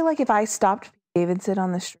 I feel like if I stopped Davidson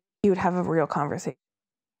on the street, he would have a real conversation.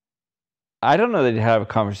 I don't know that he'd have a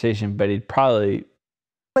conversation, but he'd probably...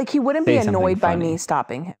 Like, he wouldn't be annoyed by me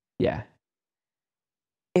stopping him. Yeah.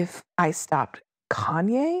 If I stopped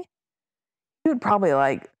Kanye, he would probably,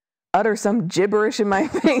 like, utter some gibberish in my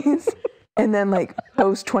face and then, like,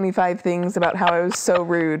 post 25 things about how I was so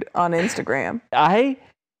rude on Instagram. I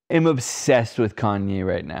am obsessed with Kanye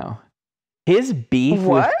right now. His beef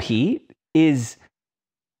with Pete is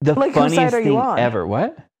the funniest thing ever.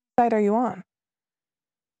 What? What side are you on?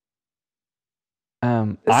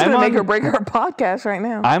 This is going to make or break our podcast right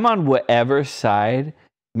now. I'm on whatever side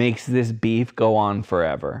makes this beef go on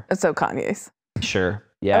forever. So Kanye's. Sure.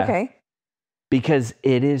 Yeah. Okay. Because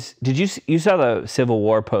it is... You saw the Civil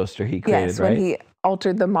War poster he created, yes, right? When he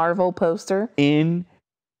altered the Marvel poster.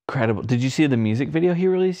 Incredible. Did you see the music video he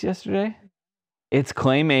released yesterday? It's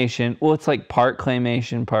claymation. Well, it's like part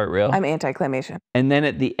claymation, part real. I'm anti-claymation. And then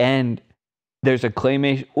at the end, there's a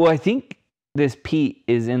claymation... Well, I think this Pete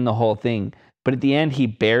is in the whole thing. But at the end, he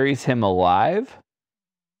buries him alive.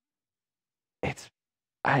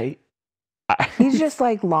 He's just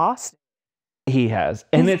like lost. He has.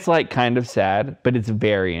 And it's like kind of sad, but it's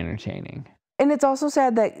very entertaining. And it's also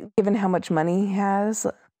sad that given how much money he has,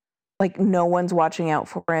 like no one's watching out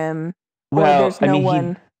for him. Well, there's no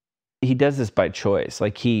one. He does this by choice.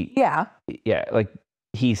 Like Yeah, like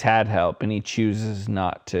he's had help and he chooses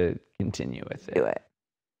not to continue with it. Do it.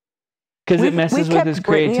 Because it messes with his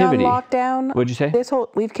creativity. On lockdown. What'd you say?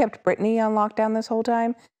 We've kept Britney on lockdown this whole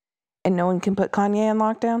time, and no one can put Kanye on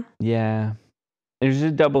lockdown. Yeah. There's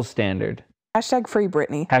a double standard. Hashtag free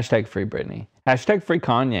Britney. Hashtag free Britney. Hashtag free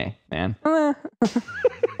Kanye, man. So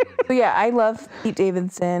yeah, I love Pete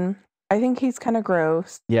Davidson. I think he's kind of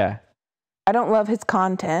gross. Yeah. I don't love his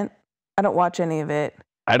content. I don't watch any of it.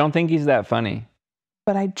 I don't think he's that funny.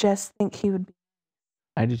 But I just think he would be.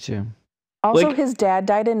 I do too. Also, like, his dad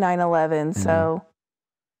died in 9/11, so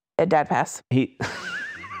a dad pass.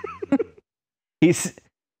 He's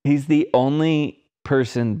the only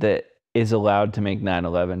person that is allowed to make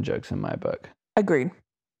 9/11 jokes in my book. Agreed.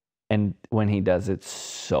 And when he does, it's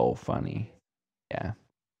so funny. Yeah.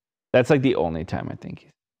 That's like the only time I think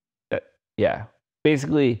yeah.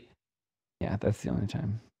 Basically, yeah, that's the only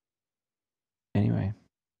time. Anyway.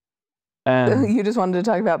 You just wanted to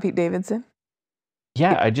talk about Pete Davidson?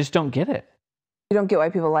 Yeah, I just don't get it. You don't get why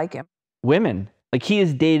people like him. Women. Like, he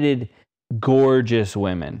has dated gorgeous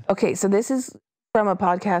women. Okay, so this is from a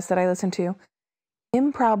podcast that I listened to.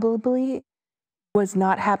 Him probably was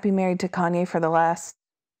not happy married to Kanye for the last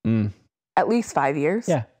at least 5 years.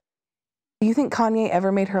 Yeah. Do you think Kanye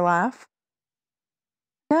ever made her laugh?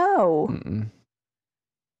 No. Mm-mm.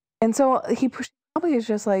 And so he probably is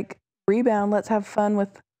just like, rebound, let's have fun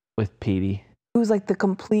with Petey. Who's like the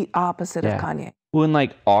complete opposite of Kanye. When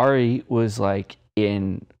like Ari was like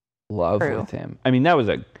in love with him. I mean, that was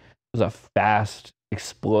a fast,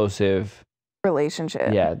 explosive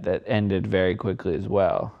relationship. Yeah, that ended very quickly as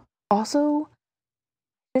well. Also,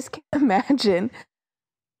 I just can't imagine,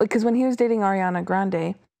 because when he was dating Ariana Grande,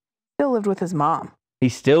 he still lived with his mom. He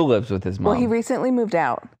still lives with his mom. Well, he recently moved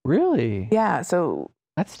out. Really? Yeah, so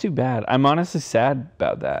that's too bad. I'm honestly sad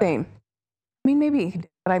about that. Same. I mean, maybe he did,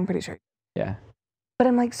 but I'm pretty sure. Yeah. But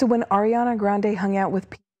I'm like, so when Ariana Grande hung out with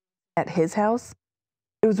Pete at his house,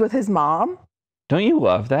 it was with his mom? Don't you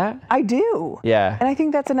love that? I do. Yeah. And I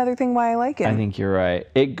think that's another thing why I like him. I think you're right.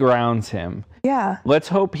 It grounds him. Yeah. Let's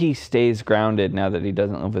hope he stays grounded now that he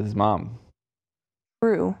doesn't live with his mom.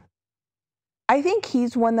 True. I think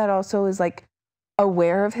he's one that also is like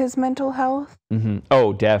aware of his mental health. Mm-hmm.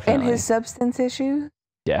 Oh, definitely. And his substance issues.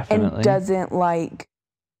 Definitely. And doesn't like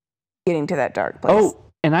getting to that dark place. Oh,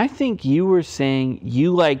 and I think you were saying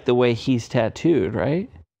you like the way he's tattooed, right?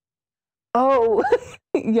 Oh,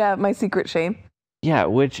 yeah, my secret shame. Yeah,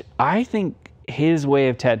 which I think his way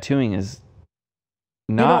of tattooing is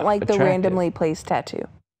not You don't like attractive. the randomly placed tattoo?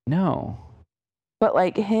 No. But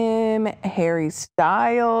like him, Harry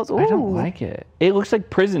Styles. Ooh. I don't like it. It looks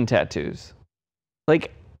like prison tattoos.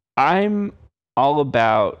 Like, I'm all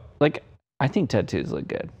about, like, I think tattoos look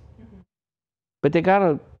good. Mm-hmm. But they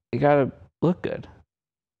gotta look good.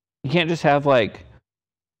 You can't just have like,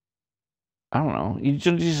 I don't know. You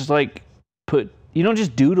just like you don't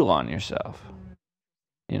just doodle on yourself.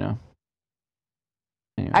 You know?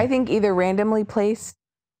 Anyway. I think either randomly placed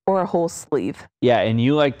or a whole sleeve. Yeah, and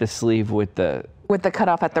you like the sleeve with the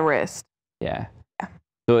cutoff at the wrist. Yeah.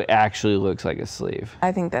 So it actually looks like a sleeve.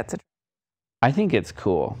 I think I think it's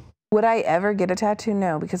cool. Would I ever get a tattoo?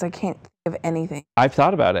 No, because I can't think of anything. I've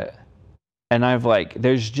thought about it. And I've like,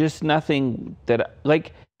 there's just nothing that,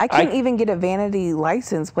 like... I can't even get a vanity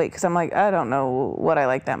license plate because I'm like, I don't know what I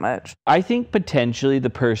like that much. I think potentially the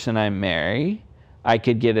person I marry, I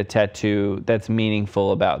could get a tattoo that's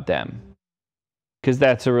meaningful about them. Because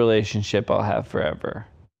that's a relationship I'll have forever.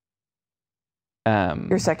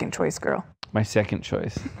 Your second choice, girl. My second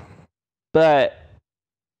choice. But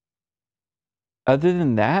other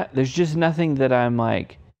than that, there's just nothing that I'm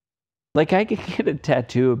like I could get a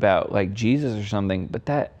tattoo about like Jesus or something, but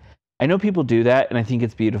that, I know people do that and I think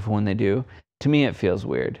it's beautiful when they do. To me, it feels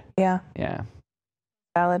weird. Yeah. Yeah.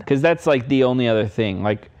 Valid. Because that's like the only other thing.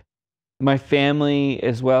 Like my family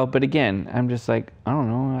as well. But again, I'm just like, I don't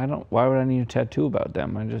know. Why would I need a tattoo about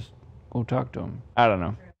them? I just go talk to them. I don't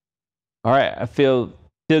know. All right. I feel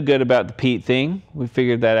good about the Pete thing. We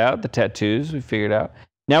figured that out. The tattoos we figured out.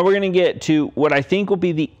 Now we're going to get to what I think will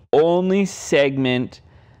be the only segment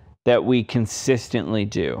that we consistently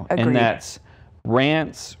do. Agreed. And that's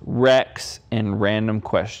rants, recs, and random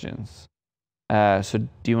questions. So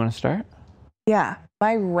do you want to start? Yeah.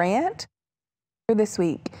 My rant for this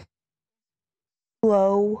week,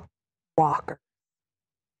 slow walker.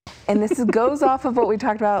 And this goes off of what we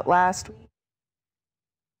talked about last week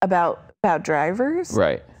about drivers.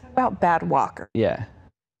 Right. About bad walkers. Yeah.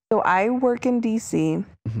 So I work in DC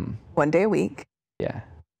 1 day a week. Yeah.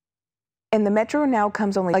 And the metro now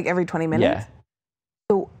comes only like every 20 minutes. Yeah.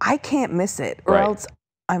 So I can't miss it or else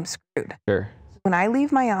I'm screwed. Sure. When I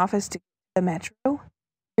leave my office to the metro,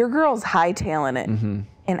 your girl's hightailing it. Mm-hmm.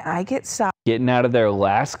 And I get stopped. Getting out of their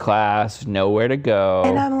last class, nowhere to go.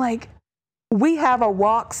 And I'm like, we have a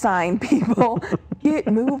walk sign, people. Get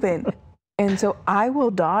moving. And so I will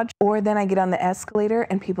dodge, or then I get on the escalator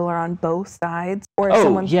and people are on both sides, or if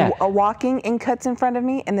someone's walking and cuts in front of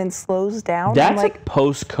me and then slows down. That's like a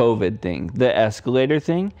post-COVID thing, the escalator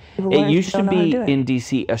thing. It used to be in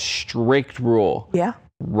DC a strict rule. Yeah.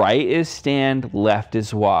 Right is stand, left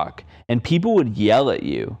is walk. And people would yell at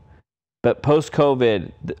you. But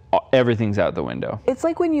post-COVID, everything's out the window. It's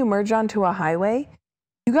like when you merge onto a highway,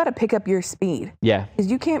 you got to pick up your speed. Yeah.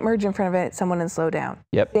 Because you can't merge in front of someone and slow down.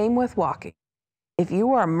 Yep. Same with walking. If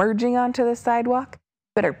you are merging onto the sidewalk,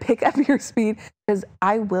 better pick up your speed because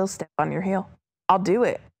I will step on your heel. I'll do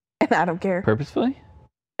it. And I don't care. Purposefully?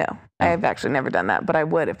 No. I have actually never done that, but I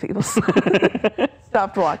would if people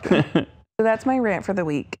stopped walking. So that's my rant for the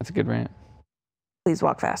week. That's a good rant. Please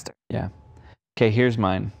walk faster. Yeah. Okay, here's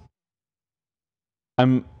mine.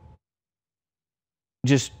 I'm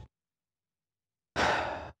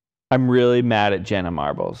really mad at Jenna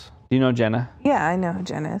Marbles. Do you know Jenna? Yeah, I know who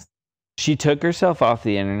Jenna is. She took herself off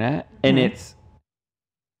the internet, and it's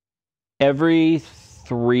every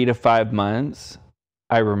 3 to 5 months,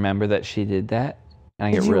 I remember that she did that, and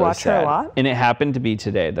I get really sad. Did you watch her a lot? And it happened to be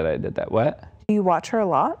today that I did that. What? Do you watch her a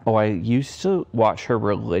lot? Oh, I used to watch her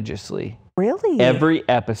religiously. Really? Every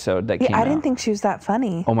episode that came out. I didn't think she was that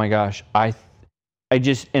funny. Oh my gosh. I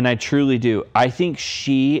truly do. I think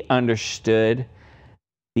she understood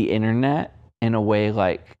the internet in a way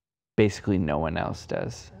like basically no one else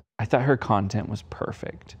does. I thought her content was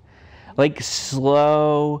perfect. Like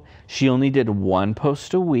slow. She only did 1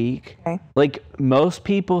 post a week. Okay. Like most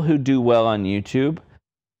people who do well on YouTube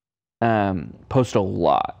post a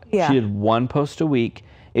lot. Yeah. She did 1 post a week.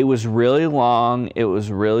 It was really long. It was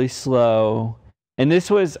really slow. And I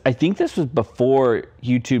think this was before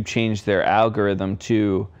YouTube changed their algorithm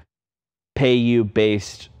to pay you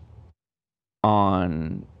based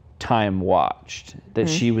on time watched, that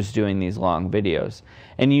she was doing these long videos.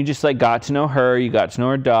 And you just like got to know her, you got to know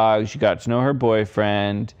her dogs, you got to know her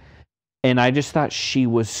boyfriend. And I just thought she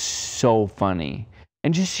was so funny.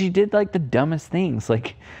 And she did like the dumbest things.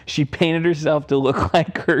 Like she painted herself to look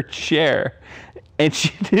like her chair. And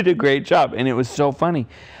she did a great job. And it was so funny.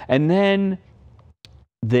 And then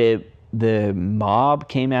the mob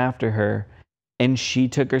came after her and she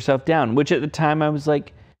took herself down, which at the time I was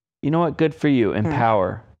like, you know what? Good for you.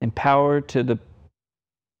 Empower to the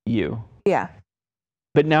you. Yeah.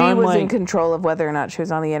 But now I'm like, in control of whether or not she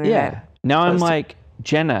was on the internet. Yeah. Now I'm like,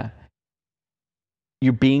 Jenna,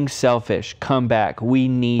 you're being selfish. Come back. We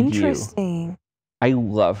need you. Interesting. I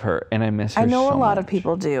love her and I miss her so much. I know a lot of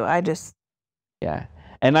people do. Yeah.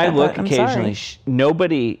 And I look occasionally,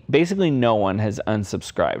 basically no one has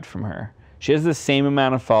unsubscribed from her. She has the same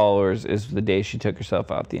amount of followers as the day she took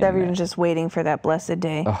herself off the internet. Everyone's just waiting for that blessed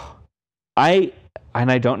day. Oh, I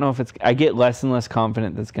don't know if I get less and less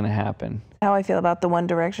confident that's going to happen. How I feel about the One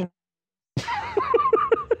Direction.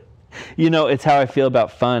 It's how I feel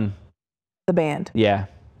about Fun. The band. Yeah.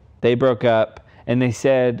 They broke up and they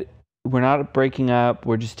said, we're not breaking up.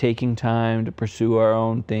 We're just taking time to pursue our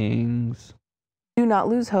own things. Do not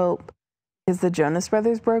lose hope, because the Jonas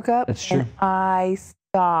Brothers broke up. That's true. And I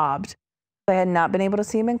sobbed. I had not been able to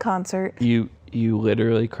see him in concert. You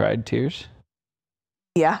literally cried tears?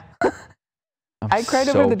 Yeah. I cried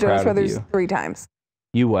over the Jonas Brothers 3 times.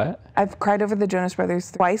 You what? I've cried over the Jonas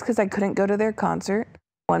Brothers twice because I couldn't go to their concert.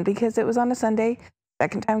 1 because it was on a Sunday.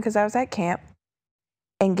 2nd time because I was at camp.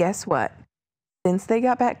 And guess what? Since they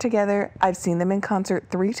got back together, I've seen them in concert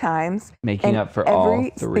 3 times. Making up for all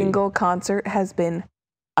 3. Every single concert has been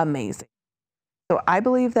amazing. So I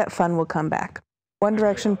believe that Fun will come back. One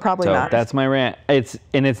Direction, probably not. That's my rant. It's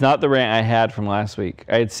not the rant I had from last week.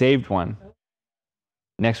 I had saved one.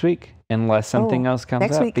 Next week, unless something else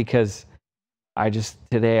comes up. Because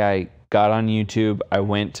today I got on YouTube, I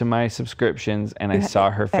went to my subscriptions, and I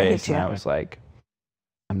saw her face, and I was like,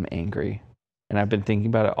 I'm angry. And I've been thinking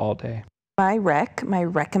about it all day. My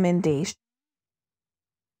recommendation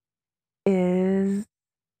is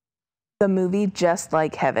the movie Just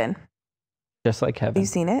Like Heaven. Just Like Heaven. Have you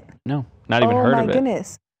seen it? No, not even heard of it. Oh my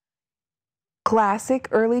goodness. Classic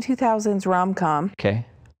early 2000s rom-com. Okay.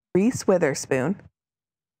 Reese Witherspoon.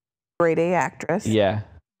 Grade A actress. Yeah.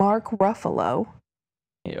 Mark Ruffalo.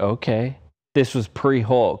 Okay. This was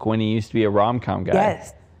pre-Hulk when he used to be a rom-com guy.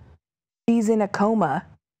 Yes. She's in a coma,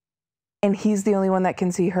 and he's the only one that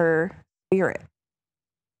can see her spirit.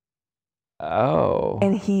 Oh.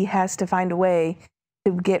 And he has to find a way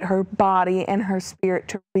to get her body and her spirit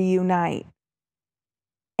to reunite.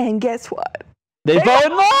 And guess what? They fall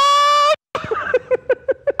in love!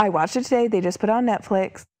 I watched it today. They just put it on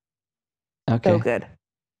Netflix. Okay. So good.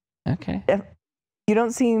 Okay. You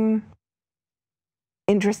don't seem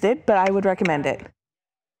interested, but I would recommend it.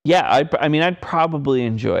 Yeah, I mean, I'd probably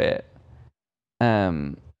enjoy it.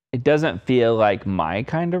 It doesn't feel like my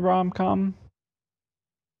kind of rom-com.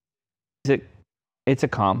 It's a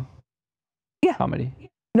comedy.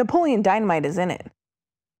 Napoleon Dynamite is in it.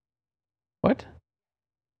 What?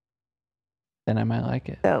 Then I might like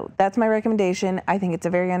it. So that's my recommendation. I think it's a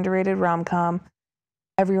very underrated rom-com.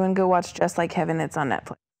 Everyone go watch Just Like Heaven. It's on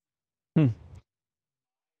Netflix.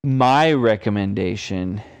 My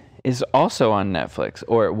recommendation is also on Netflix,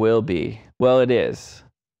 or it will be. Well, it is.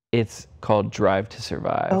 It's called Drive to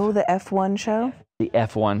Survive. Oh, the F1 show? The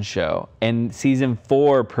F1 show. And season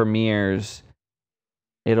 4 premieres.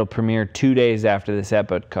 It'll premiere 2 days after this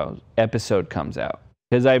episode comes out.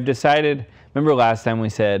 Because I've decided, remember last time we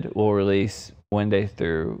said we'll release Wednesday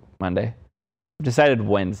through Monday? I've decided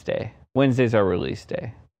Wednesday. Wednesday's our release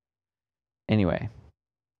day. Anyway.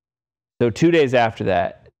 So 2 days after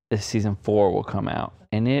that, this season 4 will come out.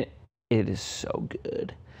 And it is so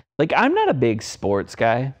good. Like, I'm not a big sports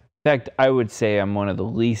guy. In fact, I would say I'm one of the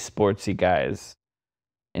least sportsy guys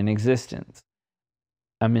in existence.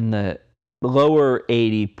 I'm in the lower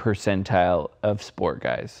 80 percentile of sport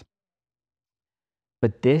guys.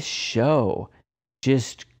 But this show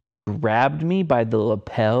just grabbed me by the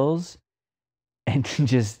lapels and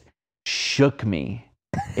just shook me.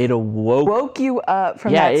 It woke you up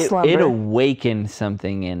from that slumber. It awakened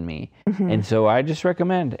something in me. Mm-hmm. And so I just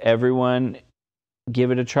recommend everyone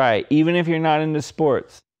give it a try, even if you're not into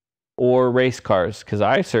sports or race cars, because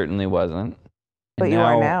I certainly wasn't. But you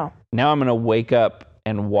are now. Now I'm going to wake up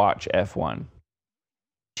and watch F1.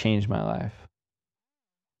 Change my life.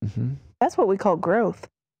 Mm-hmm. That's what we call growth.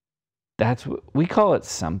 That's what we call it.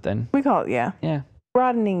 Something. We call it, yeah. Yeah.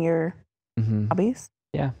 Broadening your hobbies.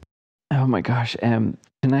 Yeah. Oh my gosh.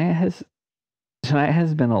 Tonight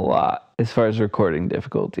has been a lot as far as recording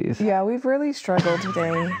difficulties. Yeah, we've really struggled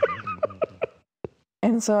today.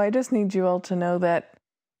 And so I just need you all to know that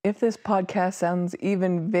if this podcast sounds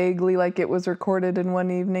even vaguely like it was recorded in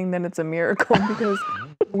one evening, then it's a miracle because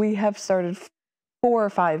we have started 4 or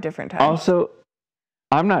 5 different times. Also,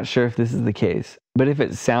 I'm not sure if this is the case, but if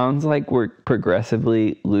it sounds like we're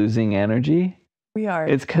progressively losing energy, we are.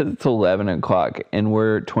 It's because it's 11 o'clock and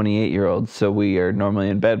we're 28-year-olds, so we are normally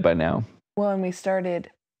in bed by now. Well, and we started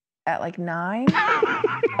at like 9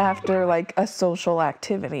 after like a social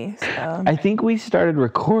activity. So. I think we started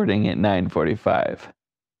recording at 9:45.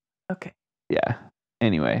 Okay. Yeah.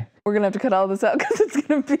 Anyway. We're going to have to cut all this out because it's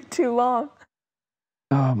going to be too long.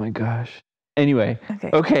 Oh my gosh. Anyway.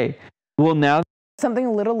 Okay. Well, now. Something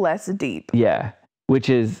a little less deep. Yeah. Which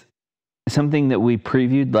is something that we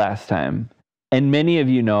previewed last time. And many of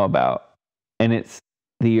you know about, and it's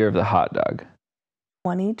the year of the hot dog.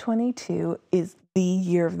 2022 is the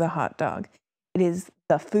year of the hot dog. It is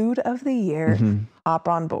the food of the year. Mm-hmm. Hop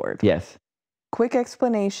on board. Yes. Quick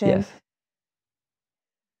explanation. Yes.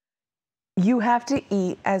 You have to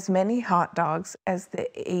eat as many hot dogs as the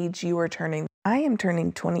age you are turning. I am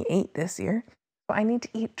turning 28 this year, so I need to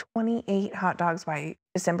eat 28 hot dogs by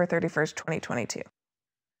December 31st, 2022.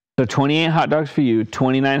 So 28 hot dogs for you,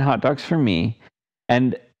 29 hot dogs for me.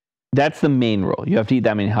 And that's the main rule. You have to eat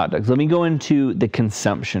that many hot dogs. Let me go into the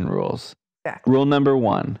consumption rules. Exactly. Rule number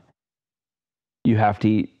 1, you have to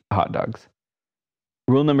eat hot dogs.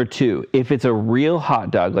 Rule number 2, if it's a real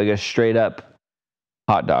hot dog, like a straight up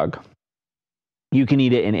hot dog, you can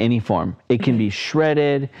eat it in any form. It can be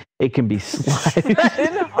shredded. It can be sliced.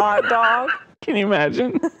 Shredded hot dog? Can you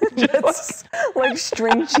imagine? Just like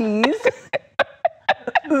string cheese.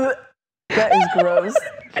 That is gross.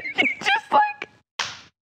 Just like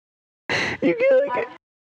you get like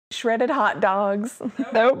shredded hot dogs.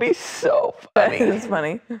 That would be so funny. That is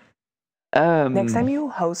funny. Next time you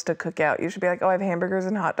host a cookout, you should be like, "Oh, I have hamburgers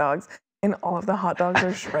and hot dogs, and all of the hot dogs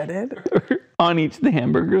are shredded." On each of the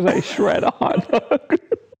hamburgers, I shred a hot dog.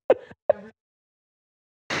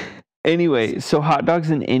 Anyway, so hot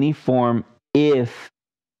dogs in any form, if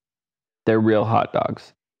they're real hot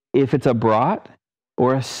dogs. If it's a brat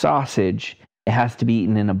or a sausage, it has to be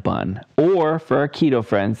eaten in a bun. Or for our keto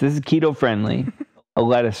friends, this is keto friendly, a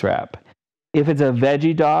lettuce wrap. If it's a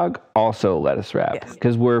veggie dog, also a lettuce wrap,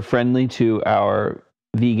 because we're friendly to our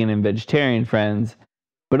vegan and vegetarian friends,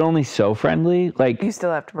 but only so friendly. Like, you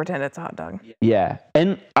still have to pretend it's a hot dog. Yeah.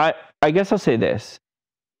 And I guess I'll say this.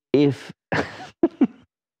 If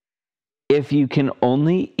if you can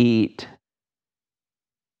only eat,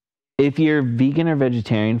 if you're vegan or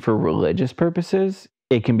vegetarian for religious purposes,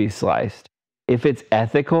 it can be sliced. If it's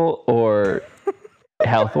ethical or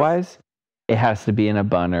health-wise, it has to be in a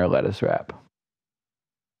bun or a lettuce wrap.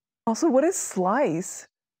 Also, what is slice?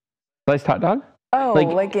 Sliced hot dog? Oh,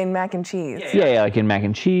 like in mac and cheese. Yeah, like in mac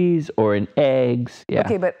and cheese or in eggs. Yeah.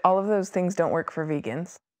 Okay, but all of those things don't work for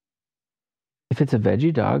vegans. If it's a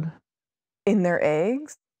veggie dog. In their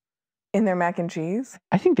eggs? In their mac and cheese?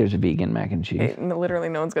 I think there's a vegan mac and cheese. Okay, literally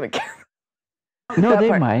no one's going to care. No,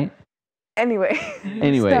 they might. Anyway,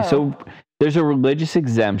 so there's a religious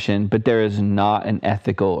exemption, but there is not an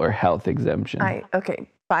ethical or health exemption. Okay,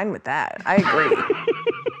 fine with that. I agree.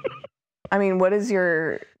 I mean, what is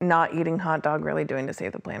your not eating hot dog really doing to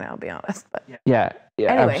save the planet? I'll be honest. But yeah,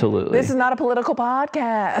 anyway, absolutely. This is not a political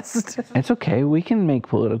podcast. It's okay. We can make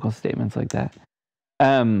political statements like that.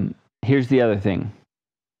 Here's the other thing.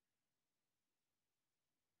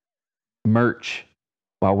 Merch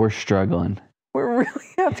while we're struggling.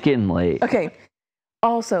 It's getting late. Okay.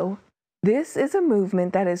 Also, this is a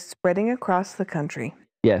movement that is spreading across the country.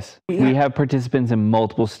 Yes. We have participants in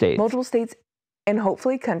multiple states. Multiple states and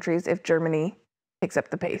hopefully countries if Germany picks up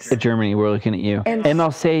the pace. Germany, we're looking at you. And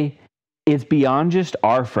I'll say it's beyond just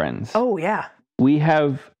our friends. Oh, yeah. We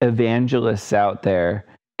have evangelists out there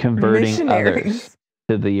converting others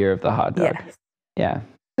to the year of the hot dog. Yes. Yeah.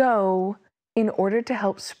 So, in order to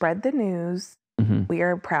help spread the news, we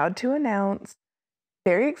are proud to announce,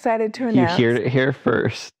 very excited to announce. You heard it here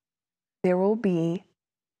first. There will be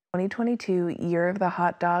 2022 Year of the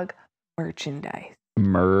Hot Dog merchandise.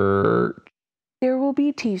 Merch. There will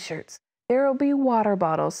be t-shirts. There will be water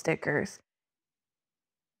bottle stickers.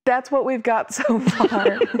 That's what we've got so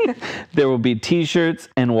far. There will be t-shirts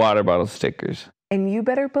and water bottle stickers. And you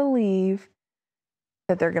better believe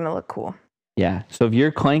that they're going to look cool. Yeah. So if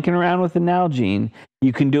you're clanking around with a Nalgene,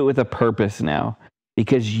 you can do it with a purpose now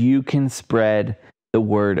because you can spread the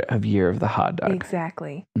word of Year of the Hot Dog.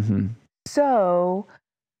 Exactly. So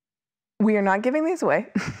we are not giving these away.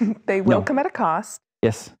 They will come at a cost.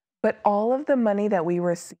 Yes. But all of the money that we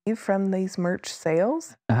receive from these merch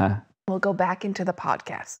sales will go back into the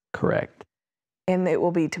podcast. Correct. And it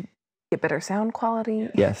will be to get better sound quality.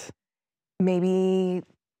 Yes. Maybe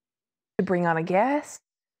to bring on a guest.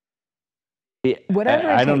 Yeah, whatever.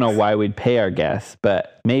 I don't know why we'd pay our guests,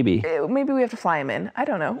 but maybe. Maybe we have to fly him in. I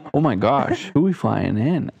don't know. Oh my gosh. Who are we flying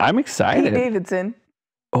in? I'm excited. Pete Davidson.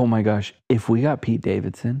 Oh my gosh. If we got Pete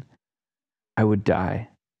Davidson, I would die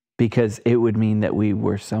because it would mean that we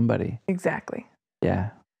were somebody. Exactly.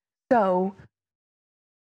 Yeah. So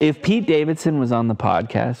if Pete Davidson was on the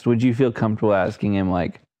podcast, would you feel comfortable asking him,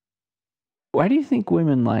 like, why do you think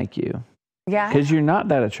women like you? Yeah. Because you're not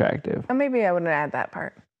that attractive. Or maybe I wouldn't add that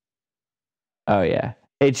part. Oh, yeah.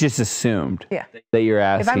 It's just assumed that you're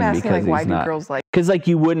asking, if I'm asking because like, why he's do not. girls like Because like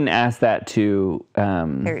you wouldn't ask that to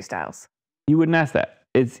Harry Styles. You wouldn't ask that.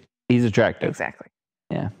 He's attractive. Exactly.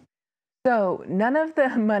 Yeah. So none of the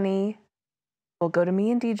money will go to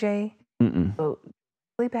me and DJ. Go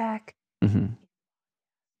back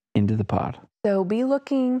into the pod. So be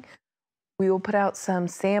looking. We will put out some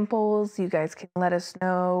samples. You guys can let us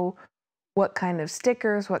know what kind of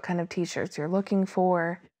stickers, what kind of t-shirts you're looking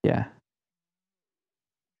for. Yeah.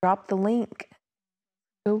 Drop the link.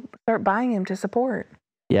 Go start buying them to support.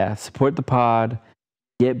 Yeah, support the pod.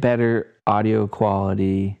 Get better audio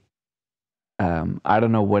quality. I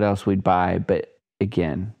don't know what else we'd buy, but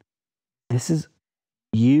again, this is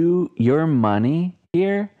your money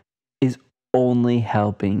here is only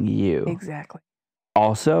helping you. Exactly.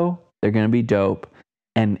 Also, they're going to be dope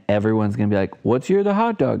and everyone's going to be like, what's Year of the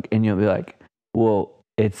Hot Dog? And you'll be like, well,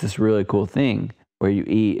 it's this really cool thing where you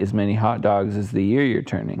eat as many hot dogs as the year you're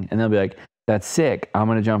turning. And they'll be like, that's sick. I'm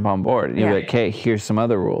going to jump on board. And you'll be like, okay, here's some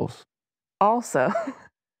other rules. Also,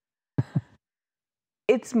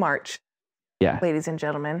 it's March. Yeah. Ladies and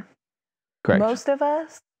gentlemen. Correct. Most of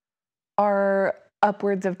us are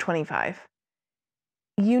upwards of 25.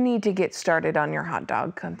 You need to get started on your hot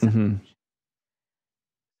dog consumption.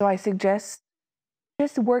 So I suggest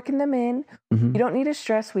just working them in. You don't need to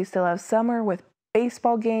stress. We still have summer with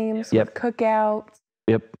baseball games, with cookouts.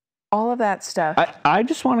 All of that stuff. I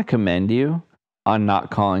just want to commend you on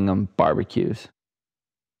not calling them barbecues.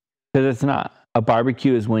 Because it's not. A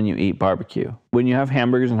barbecue is when you eat barbecue. When you have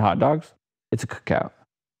hamburgers and hot dogs, it's a cookout.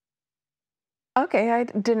 Okay, I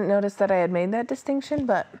didn't notice that I had made that distinction,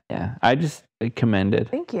 but... Yeah, I just commend it.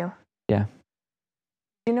 Thank you. Yeah.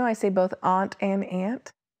 You know I say both aunt and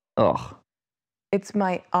aunt? Ugh. It's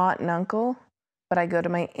my aunt and uncle, but I go to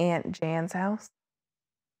my Aunt Jan's house.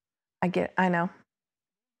 I know.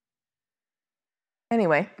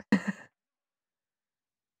 Anyway.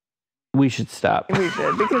 We should stop. We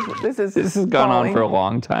should, because this has gone on for a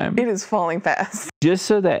long time. It is falling fast. Just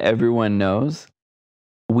so that everyone knows,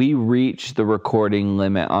 we reached the recording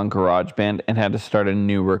limit on GarageBand and had to start a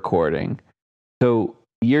new recording. So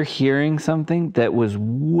you're hearing something that was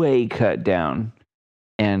way cut down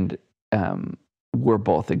and we're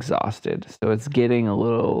both exhausted. So it's getting a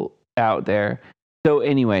little out there. So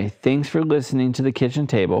anyway, thanks for listening to The Kitchen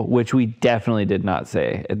Table, which we definitely did not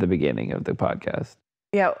say at the beginning of the podcast.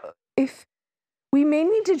 Yeah, if we may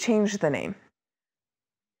need to change the name.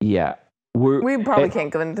 Yeah. We probably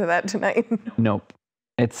can't go into that tonight. Nope.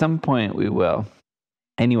 At some point we will.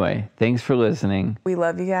 Anyway, thanks for listening. We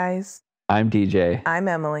love you guys. I'm DJ. I'm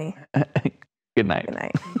Emily. Good night. Good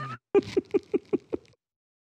night.